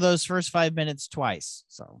saw those first 5 minutes twice.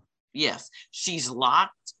 So yes, she's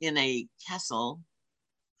locked in a castle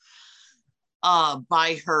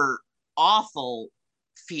by her awful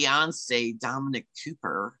fiance, Dominic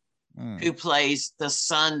Cooper, who plays the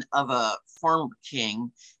son of a former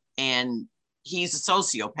king, and he's a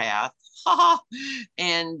sociopath.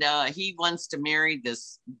 And he wants to marry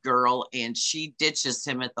this girl, and she ditches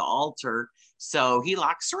him at the altar, so he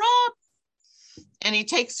locks her up, and he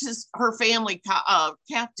takes her family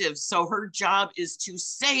captive. So her job is to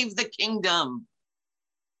save the kingdom.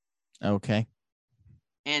 Okay.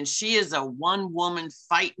 And she is a one-woman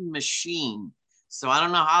fighting machine. So I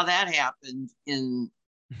don't know how that happened in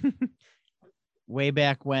way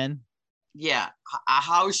back when. Yeah,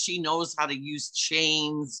 how she knows how to use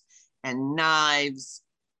chains and knives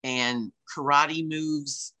and karate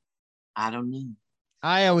moves. I don't know.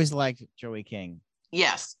 I always liked Joey King.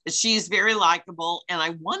 Yes, she's very likable. And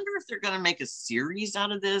I wonder if they're going to make a series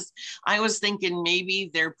out of this. I was thinking maybe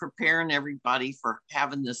they're preparing everybody for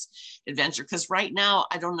having this adventure, because right now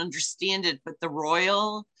I don't understand it, but the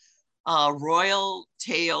royal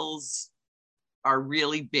tales are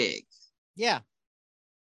really big. Yeah.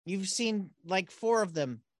 You've seen like 4 of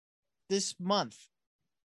them this month.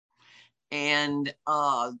 And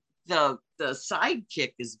the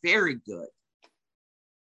sidekick is very good.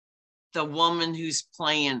 The woman who's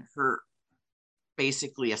playing her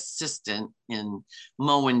basically assistant in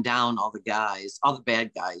mowing down all the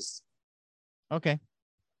bad guys. Okay.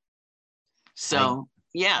 So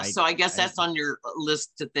so I guess that's on your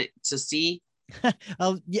list to see.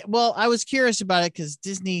 Yeah, well, I was curious about it because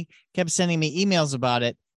Disney kept sending me emails about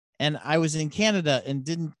it, and I was in Canada and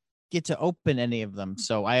didn't get to open any of them.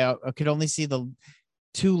 So I could only see the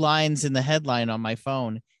 2 lines in the headline on my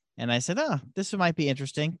phone. And I said, this might be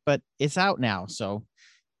interesting, but it's out now. So,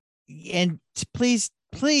 and please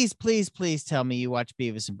tell me you watch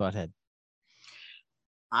Beavis and Butthead.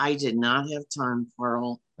 I did not have time,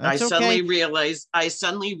 Carl. That's I suddenly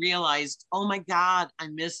okay. realized, oh my God, I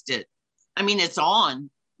missed it. I mean, it's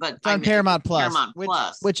on, but it's on Paramount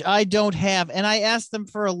Plus, which I don't have. And I asked them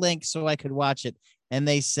for a link so I could watch it. And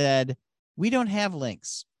they said, we don't have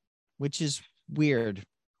links, which is weird.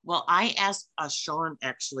 Well, I asked Sean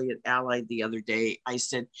actually at Allied the other day. I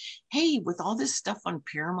said, "Hey, with all this stuff on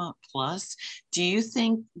Paramount Plus, do you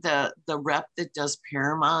think the rep that does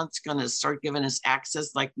Paramount's going to start giving us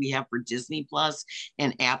access like we have for Disney Plus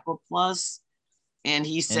and Apple Plus?" And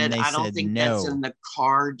he And said, they "I don't said think that's no. in the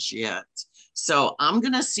cards yet." So I'm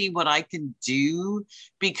going to see what I can do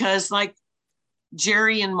because, like,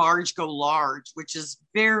 Jerry and Marge Go Large, which is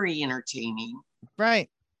very entertaining. Right.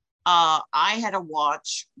 I had to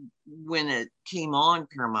watch when it came on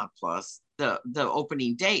Paramount Plus, the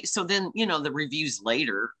opening day. So then, the reviews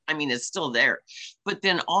later. I mean, it's still there, but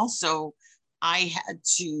then also I had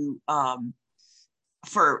to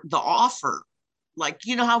for the offer. Like,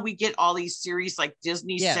 how we get all these series, like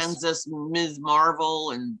Disney sends us Ms.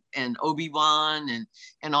 Marvel and Obi-Wan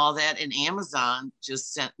and all that, and Amazon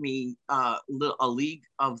just sent me a League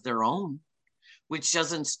of Their Own, which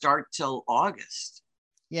doesn't start till August.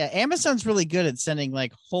 Yeah, Amazon's really good at sending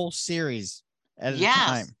like whole series at a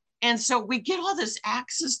time. And so we get all this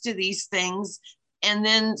access to these things, and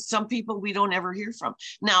then some people we don't ever hear from.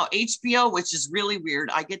 Now, HBO, which is really weird,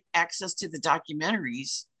 I get access to the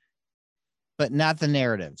documentaries, but not the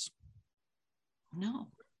narratives. No,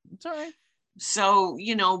 it's all right. So,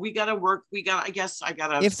 we got to work. I guess I got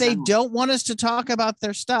to. If they don't want us to talk about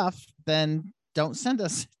their stuff, then don't send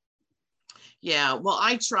us. Yeah, well,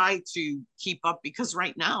 I try to keep up because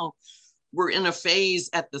right now we're in a phase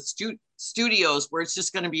at the studios where it's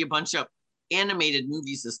just going to be a bunch of animated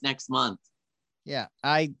movies this next month. Yeah,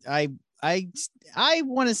 I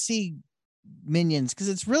want to see Minions because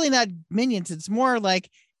it's really not Minions. It's more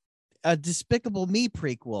like a Despicable Me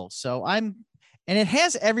prequel. So and it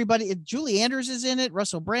has everybody. Julie Andrews is in it.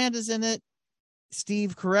 Russell Brand is in it.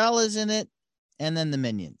 Steve Carell is in it, and then the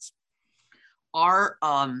Minions.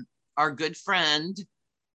 Our good friend,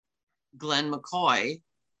 Glenn McCoy,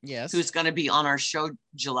 yes, who's going to be on our show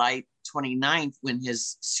July 29th when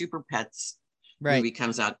his Super Pets movie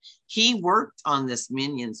comes out. He worked on this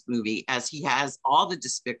Minions movie as he has all the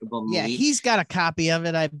Despicable Me. Yeah, he's got a copy of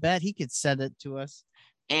it. I bet he could send it to us.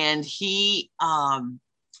 And he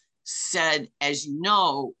said, as you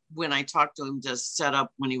know, when I talked to him to set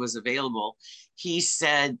up when he was available, he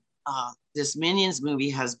said, this Minions movie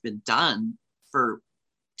has been done for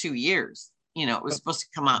 2 years. It was supposed to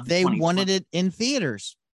come out. They wanted it in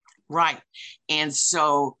theaters. Right. And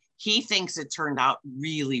so he thinks it turned out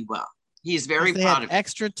really well. He's very proud of it.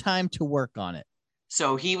 Extra time to work on it.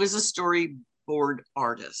 So he was a storyboard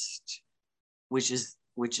artist, which is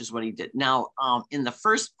what he did. Now, in the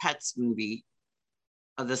first Pets movie,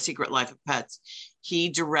 The Secret Life of Pets, he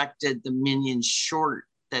directed the Minions short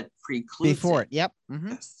that precludes before it. Yep. Mm-hmm.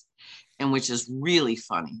 Yes. And which is really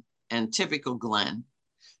funny and typical Glenn.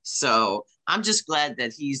 So I'm just glad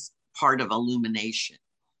that he's part of Illumination,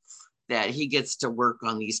 that he gets to work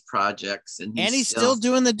on these projects. And he's still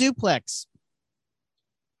doing the duplex.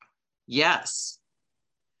 Yes.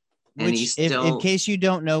 And which, in case you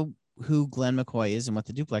don't know who Glenn McCoy is and what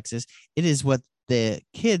the duplex is, it is what the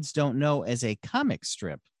kids don't know as a comic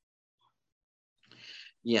strip.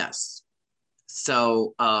 Yes.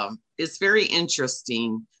 So it's very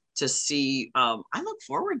interesting to see. I look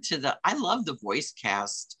forward to I love the voice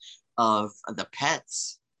cast of the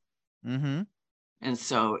Pets. Mm-hmm. And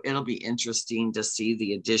so it'll be interesting to see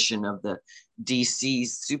the addition of the DC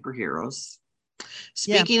superheroes.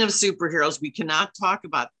 Speaking of superheroes, we cannot talk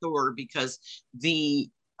about Thor because the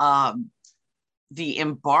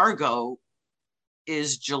embargo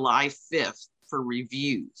is July 5th for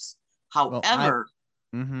reviews. However,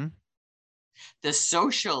 the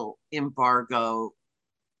social embargo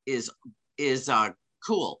is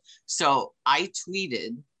cool. So I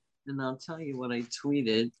tweeted, and I'll tell you what I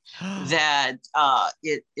tweeted, that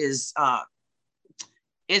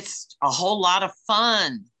it's a whole lot of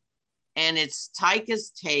fun, and it's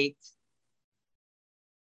Taika's take.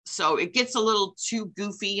 So it gets a little too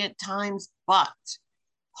goofy at times, but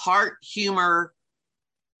heart, humor,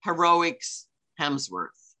 heroics,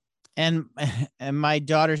 Hemsworth. And my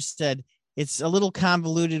daughter said it's a little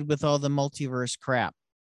convoluted with all the multiverse crap.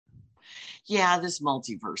 Yeah, this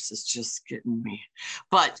multiverse is just getting me.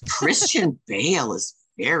 But Christian Bale is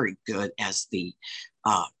very good as the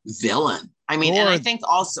villain. I mean, and I think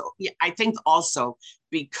also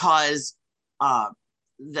because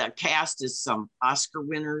the cast is some Oscar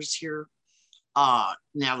winners here.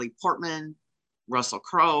 Natalie Portman, Russell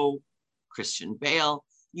Crowe, Christian Bale.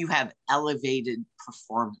 You have elevated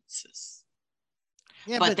performances.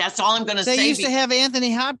 Yeah, but that's all I'm going to say. They used to have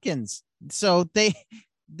Anthony Hopkins. So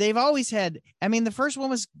they've always had, I mean, the first one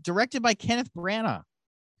was directed by Kenneth Branagh.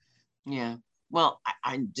 Yeah. Well,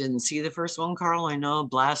 I didn't see the first one, Carl. I know,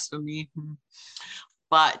 blasphemy.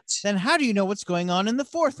 But Then how do you know what's going on in the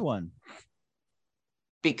fourth one?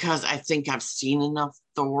 because I think I've seen enough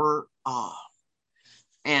Thor,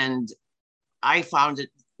 and I found it.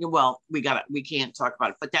 Well, we can't talk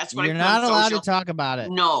about it, but that's what You're I put on not allowed social. to talk about it.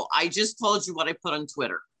 No, I just told you what I put on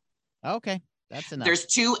Twitter. Okay, that's enough. There's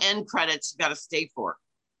 2 end credits you got to stay for.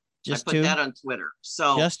 Just I put 2. that on Twitter.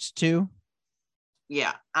 So Just 2.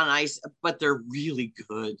 yeah, and but they're really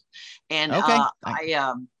good. And Okay.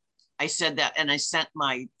 I said that, and I sent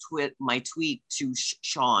my tweet to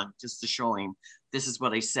Sean just to show him this is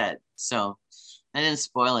what I said. So I didn't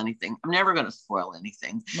spoil anything. I'm never going to spoil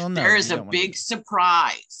anything. Well, no, there is you a don't want to. big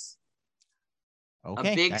surprise.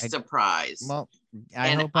 Okay. A big surprise. Well, I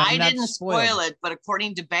and hope I'm I not didn't spoiled. spoil it, but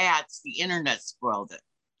according to Bats, the internet spoiled it.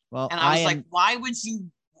 Well, and I was like, why would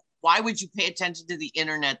you pay attention to the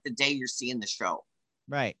internet the day you're seeing the show?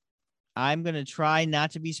 Right. I'm going to try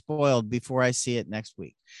not to be spoiled before I see it next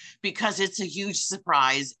week. Because it's a huge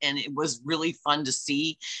surprise and it was really fun to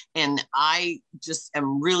see. And I just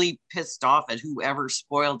am really pissed off at whoever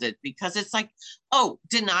spoiled it, because it's like, oh,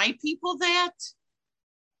 deny people that?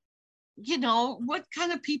 You know, what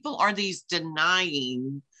kind of people are these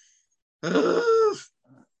denying?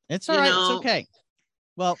 It's all right. It's okay.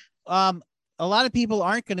 Well, a lot of people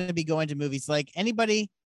aren't going to be going to movies. Like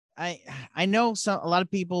anybody, I know a lot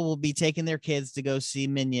of people will be taking their kids to go see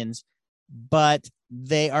Minions, but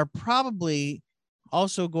they are probably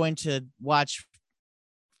also going to watch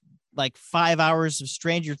like 5 hours of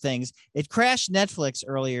Stranger Things. It crashed Netflix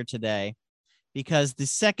earlier today because the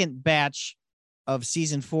second batch of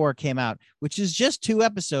season 4 came out, which is just 2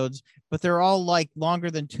 episodes, but they're all like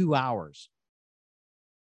longer than 2 hours.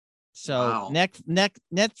 So wow.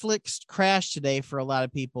 Netflix crashed today for a lot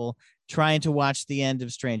of people trying to watch the end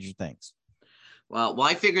of Stranger Things. Well,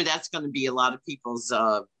 I figure that's going to be a lot of people's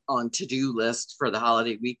on to-do list for the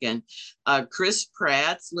holiday weekend. Chris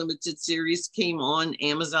Pratt's limited series came on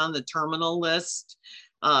Amazon, the Terminal List.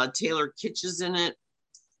 Taylor Kitsch is in it.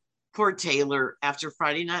 Poor Taylor. After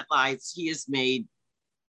Friday Night Lights, he has made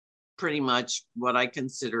pretty much what I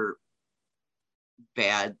consider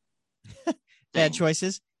bad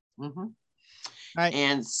choices. Mm-hmm. Right.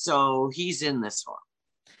 And so he's in this one.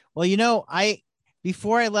 Well,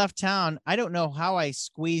 before I left town, I don't know how I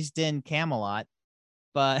squeezed in Camelot,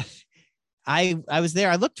 but I was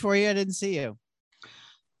there. I looked for you. I didn't see you.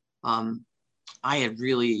 I had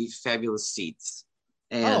really fabulous seats.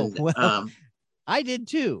 And I did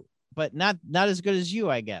too, but not as good as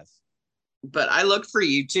you, I guess. But I looked for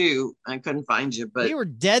you too. I couldn't find you, but you were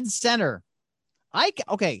dead center.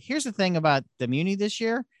 Okay, here's the thing about the Muni this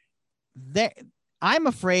year. I'm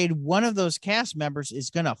afraid one of those cast members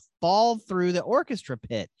is going to fall through the orchestra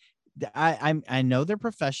pit. I know they're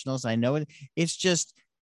professionals. I know it's just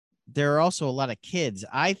there are also a lot of kids.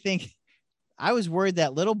 I think I was worried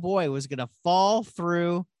that little boy was going to fall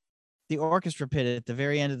through the orchestra pit at the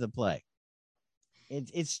very end of the play.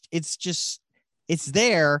 It's just it's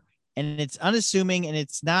there and it's unassuming and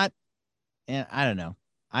it's not. And I don't know.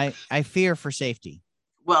 I fear for safety.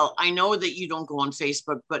 Well, I know that you don't go on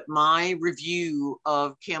Facebook, but my review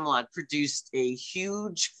of Camelot produced a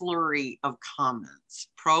huge flurry of comments,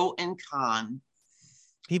 pro and con.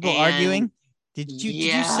 People arguing? Did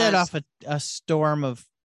you set off a storm of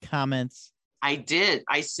comments? I did.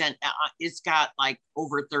 I sent, it's got like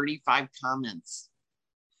over 35 comments.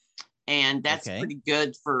 And that's pretty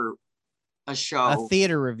good for a show. A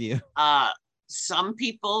theater review. Some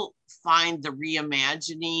people find the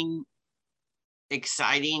reimagining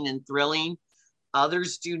exciting and thrilling.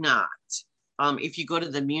 Others do not. If you go to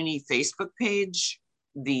the Muni Facebook page,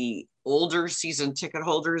 the older season ticket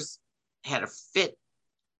holders had a fit.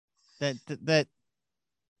 That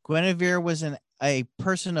Guinevere was a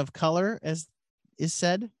person of color, as is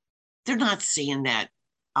said. They're not saying that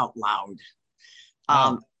out loud.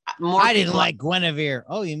 I didn't like Guinevere.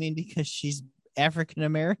 Oh, you mean because she's African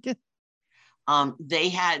American? They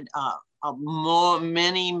had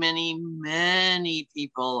many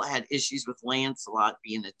people had issues with Lancelot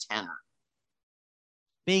being a tenor.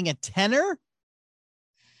 Being a tenor?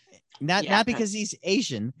 Not because he's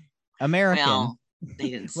Asian American. Well,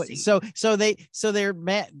 they didn't see. So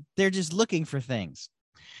they're just looking for things.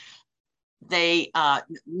 They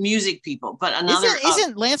music people, but another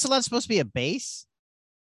isn't Lancelot supposed to be a bass?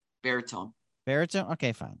 Baritone. Baritone?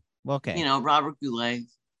 Okay, fine. Well, okay. You know, Robert Goulet.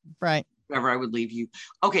 Right. Wherever I would leave you.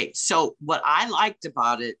 Okay, so what I liked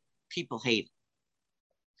about it, people hate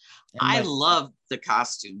it. I loved the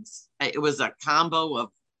costumes. It was a combo of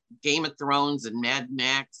Game of Thrones and Mad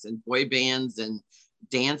Max and boy bands and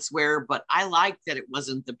dance wear, but I liked that it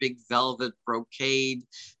wasn't the big velvet brocade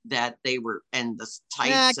that they were, and the tights.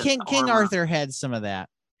 Yeah, King armor. Arthur had some of that.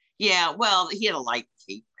 Yeah, well, he had a light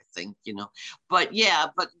cape, I think, but yeah,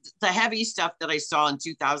 but the heavy stuff that I saw in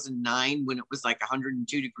 2009 when it was like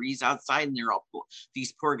 102 degrees outside and they're all,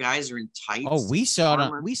 these poor guys are in tights. Oh, we saw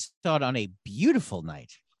it on a beautiful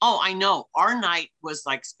night. Oh, I know. Our night was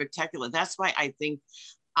like spectacular. That's why I think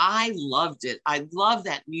I loved it. I love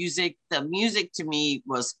that music. The music to me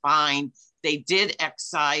was fine. They did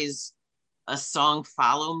excise a song,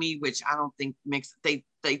 Follow Me, which I don't think makes, they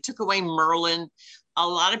took away Merlin. A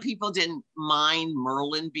lot of people didn't mind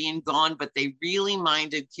Merlin being gone, but they really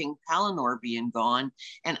minded King Pellinore being gone.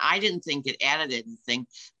 And I didn't think it added anything.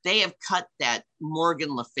 They have cut that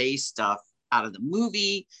Morgan Le Fay stuff out of the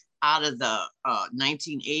movie, out of the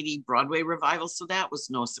 1980 Broadway revival. So that was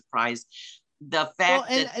no surprise. The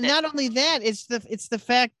fact and not only that, it's the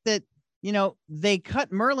fact that, they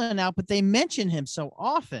cut Merlin out, but they mention him so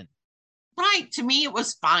often. Right. To me, it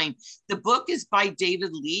was fine. The book is by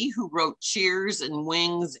David Lee, who wrote Cheers and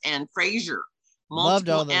Wings and Frasier, Loved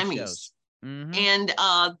all those Emmys. Shows. Mm-hmm. And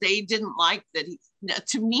they didn't like that.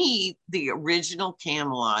 To me, the original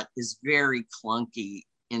Camelot is very clunky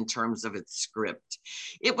in terms of its script.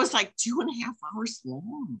 It was like 2.5 hours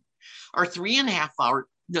long, or 3.5 hours.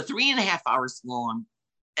 The 3.5 hours long,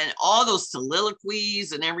 and all those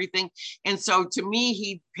soliloquies and everything. And so to me,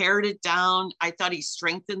 he pared it down. I thought he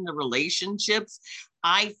strengthened the relationships.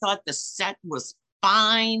 I thought the set was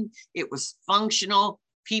fine. It was functional.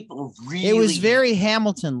 People really. It was very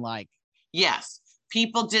Hamilton-like. Yes.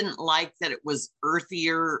 People didn't like that it was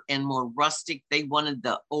earthier and more rustic. They wanted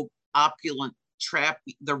the opulent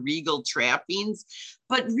the regal trappings,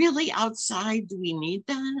 but really outside, do we need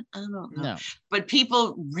that? I don't know. No. But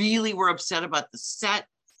people really were upset about the set,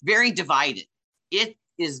 very divided. It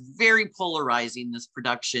is very polarizing, this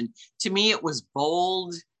production. To me, it was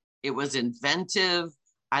bold, it was inventive.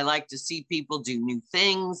 I like to see people do new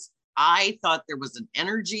things. I thought there was an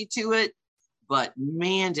energy to it, but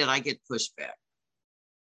man, did I get pushback.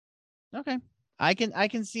 Okay. I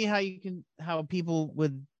can see how people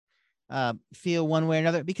would feel one way or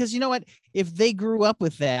another, because you know what, if they grew up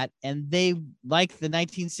with that and they like the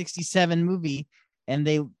 1967 movie and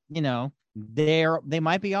they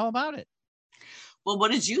might be all about it. Well,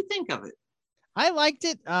 what did you think of it? I liked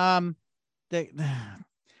it.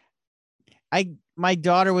 My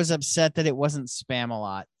daughter was upset that it wasn't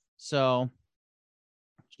Spamalot, so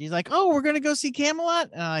she's like, oh, we're gonna go see Camelot,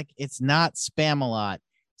 and I'm like, it's not Spamalot.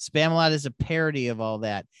 Spamalot is a parody of all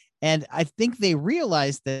that. And I think they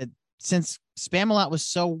realized that since Spamalot was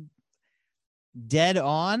so dead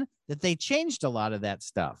on, that they changed a lot of that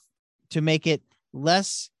stuff to make it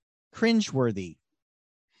less cringeworthy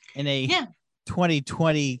in a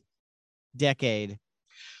 2020 decade.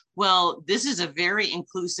 Well, this is a very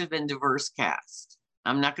inclusive and diverse cast.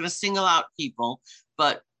 I'm not going to single out people,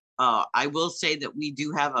 but I will say that we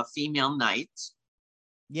do have a female knight.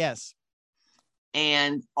 Yes.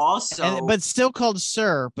 And also... but still called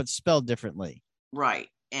Sir, but spelled differently. Right.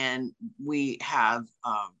 And we have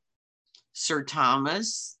Sir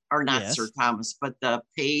Thomas, or not Sir Thomas, but the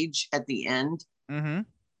page at the end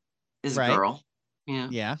is a girl. Yeah.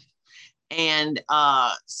 Yeah. And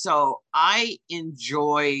so I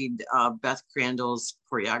enjoyed Beth Crandall's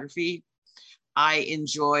choreography. I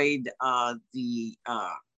enjoyed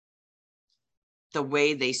the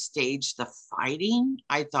way they staged the fighting.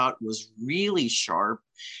 I thought was really sharp.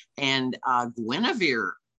 And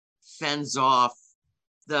Guinevere fends off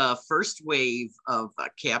the first wave of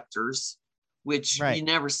captors, which you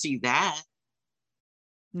never see that.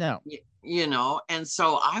 No. And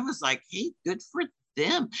so I was like, hey, good for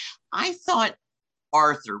them. I thought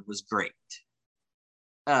Arthur was great.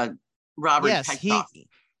 Robert Peckoff.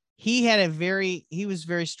 He was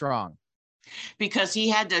very strong. Because he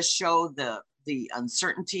had to show the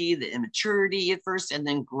uncertainty, the immaturity at first, and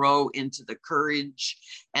then grow into the courage,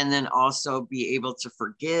 and then also be able to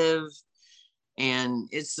forgive. And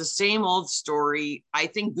it's the same old story. I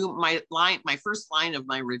think my first line of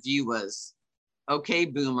my review was, okay,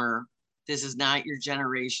 Boomer, this is not your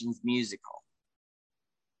generation's musical.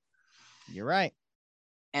 You're right.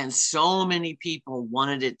 And so many people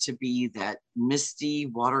wanted it to be that misty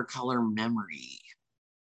watercolor memory.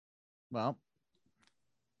 Well,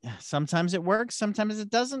 sometimes it works, sometimes it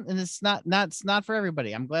doesn't, and it's not for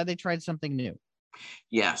everybody. I'm glad they tried something new.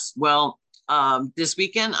 Yes. Well, this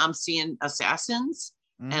weekend I'm seeing Assassins,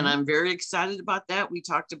 and I'm very excited about that. We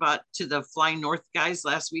talked about to the Fly North guys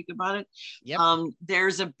last week about it. Yep.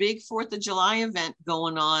 There's a big 4th of July event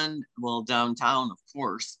going on, well, downtown, of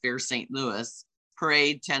course, Fair St. Louis,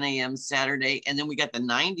 parade, 10 a.m. Saturday. And then we got the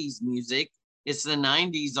 90s music. It's the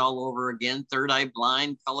 90s all over again. Third Eye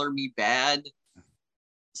Blind, Color Me Bad.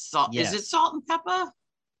 Salt. Yes. Is it Salt and Pepper?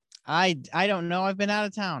 I don't know. I've been out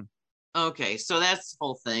of town. Okay, so that's the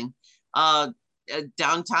whole thing.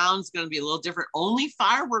 Downtown's going to be a little different. Only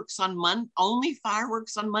fireworks on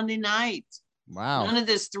Monday night. Wow. None of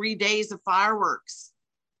this 3 days of fireworks.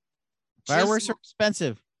 Fireworks are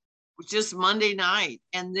expensive. Just Monday night.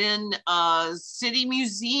 And then City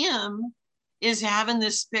Museum is having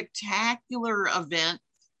this spectacular event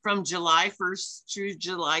from July 1st to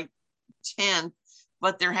July 10th,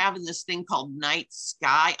 but they're having this thing called Night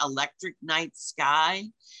Sky, Electric Night Sky.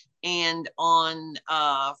 And on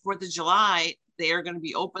 4th of July, they are going to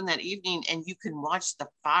be open that evening, and you can watch the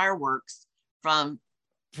fireworks from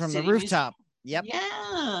the rooftop. Yep.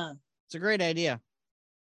 Yeah. It's a great idea.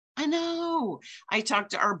 I know. I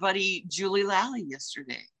talked to our buddy Julie Lally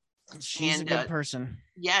yesterday. She's a good person.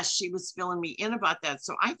 Yes, she was filling me in about that.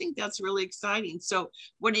 So I think that's really exciting. So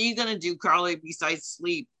what are you going to do, Carly, besides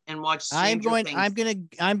sleep and watch Stranger Things? I'm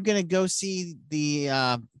going to go see the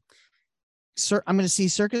I'm going to see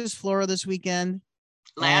Circus Flora this weekend.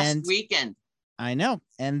 Last weekend. I know.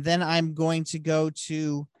 And then I'm going to go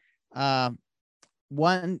to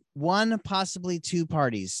one possibly two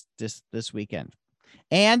parties this weekend.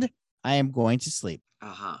 And I am going to sleep.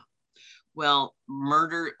 Uh-huh. Well,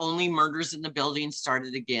 Only Murders in the Building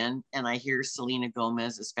started again, and I hear Selena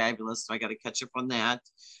Gomez is fabulous, so I got to catch up on that.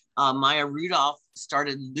 Maya Rudolph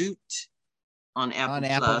started Loot on Apple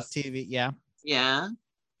TV, yeah. Yeah,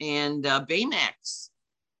 and Baymax.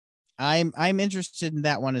 I'm interested in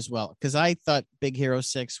that one as well, because I thought Big Hero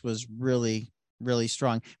 6 was really, really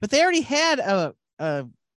strong. But they already had a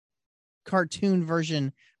cartoon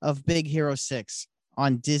version of Big Hero 6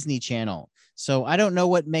 on Disney Channel. So I don't know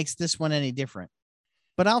what makes this one any different,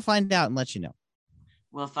 but I'll find out and let you know.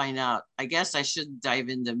 We'll find out. I guess I should dive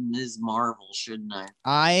into Ms. Marvel, shouldn't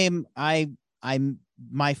I?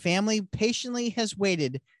 My family patiently has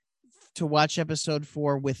waited to watch episode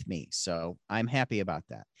 4 with me, so I'm happy about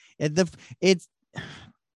that. It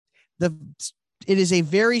is a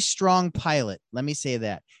very strong pilot. Let me say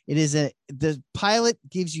that the pilot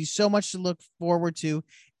gives you so much to look forward to,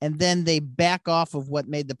 and then they back off of what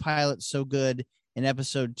made the pilot so good in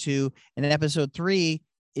episode 2, and in episode 3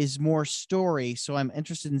 is more story. So I'm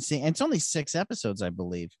interested in seeing. And it's only 6 episodes, I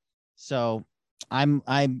believe. So I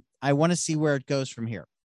want to see where it goes from here.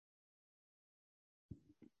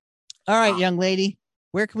 All right, young lady,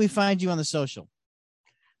 where can we find you on the social?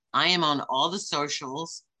 I am on all the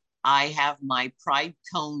socials. I have my Pride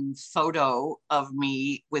Cone photo of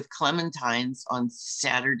me with clementines on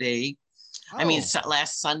Saturday. Oh. I mean,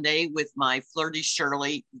 last Sunday with my Flirty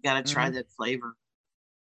Shirley. You got to try that flavor.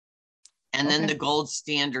 And then the Gold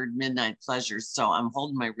Standard Midnight Pleasures. So I'm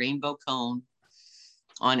holding my rainbow cone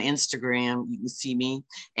on Instagram. You can see me.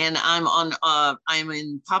 And I'm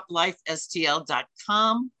in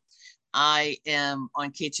poplifestl.com. I am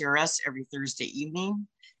on KTRS every Thursday evening,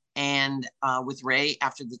 and with Ray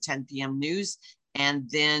after the 10 p.m. news. And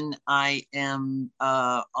then I am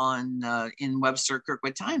in Webster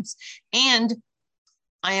Kirkwood Times. And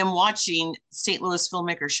I am watching St. Louis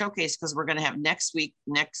Filmmaker Showcase, because we're going to have next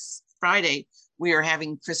Friday, we are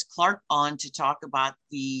having Chris Clark on to talk about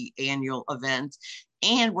the annual event.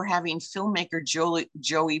 And we're having filmmaker Joey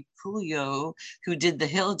Pulio, who did the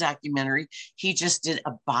Hill documentary. He just did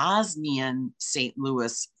a Bosnian St.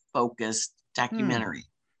 Louis focused documentary.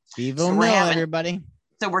 Everybody.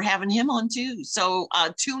 So we're having him on too. So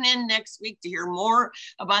tune in next week to hear more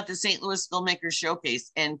about the St. Louis Filmmaker Showcase.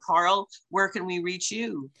 And Carl, where can we reach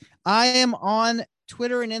you? I am on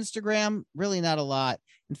Twitter and Instagram, really not a lot.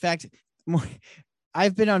 In fact,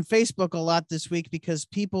 I've been on Facebook a lot this week because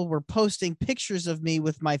people were posting pictures of me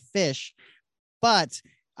with my fish, but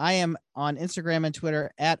I am on Instagram and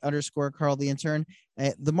Twitter at _Carl the Intern.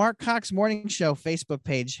 The Mark Cox Morning Show Facebook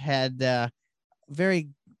page had very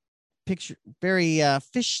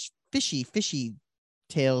fishy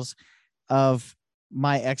tales of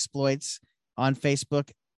my exploits on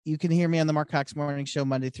Facebook. You can hear me on the Mark Cox Morning Show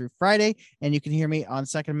Monday through Friday, and you can hear me on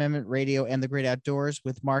Second Amendment Radio and The Great Outdoors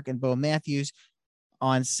with Mark and Bo Matthews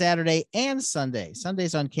on Saturday and Sunday.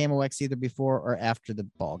 Sunday's on KMOX either before or after the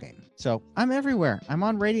ball game. So I'm everywhere. I'm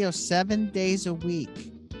on radio 7 days a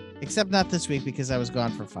week, except not this week because I was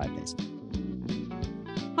gone for 5 days.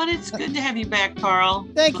 But it's good to have you back, Carl.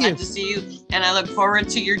 Thank you. Glad to see you. And I look forward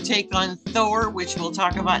to your take on Thor, which we'll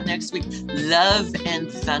talk about next week. Love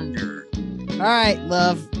and Thunder. All right,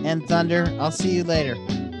 Love and Thunder. I'll see you later.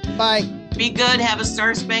 Bye. Be good. Have a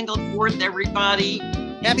Star-Spangled Fourth, everybody.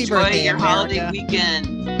 Happy Enjoy birthday, your America. holiday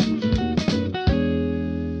weekend.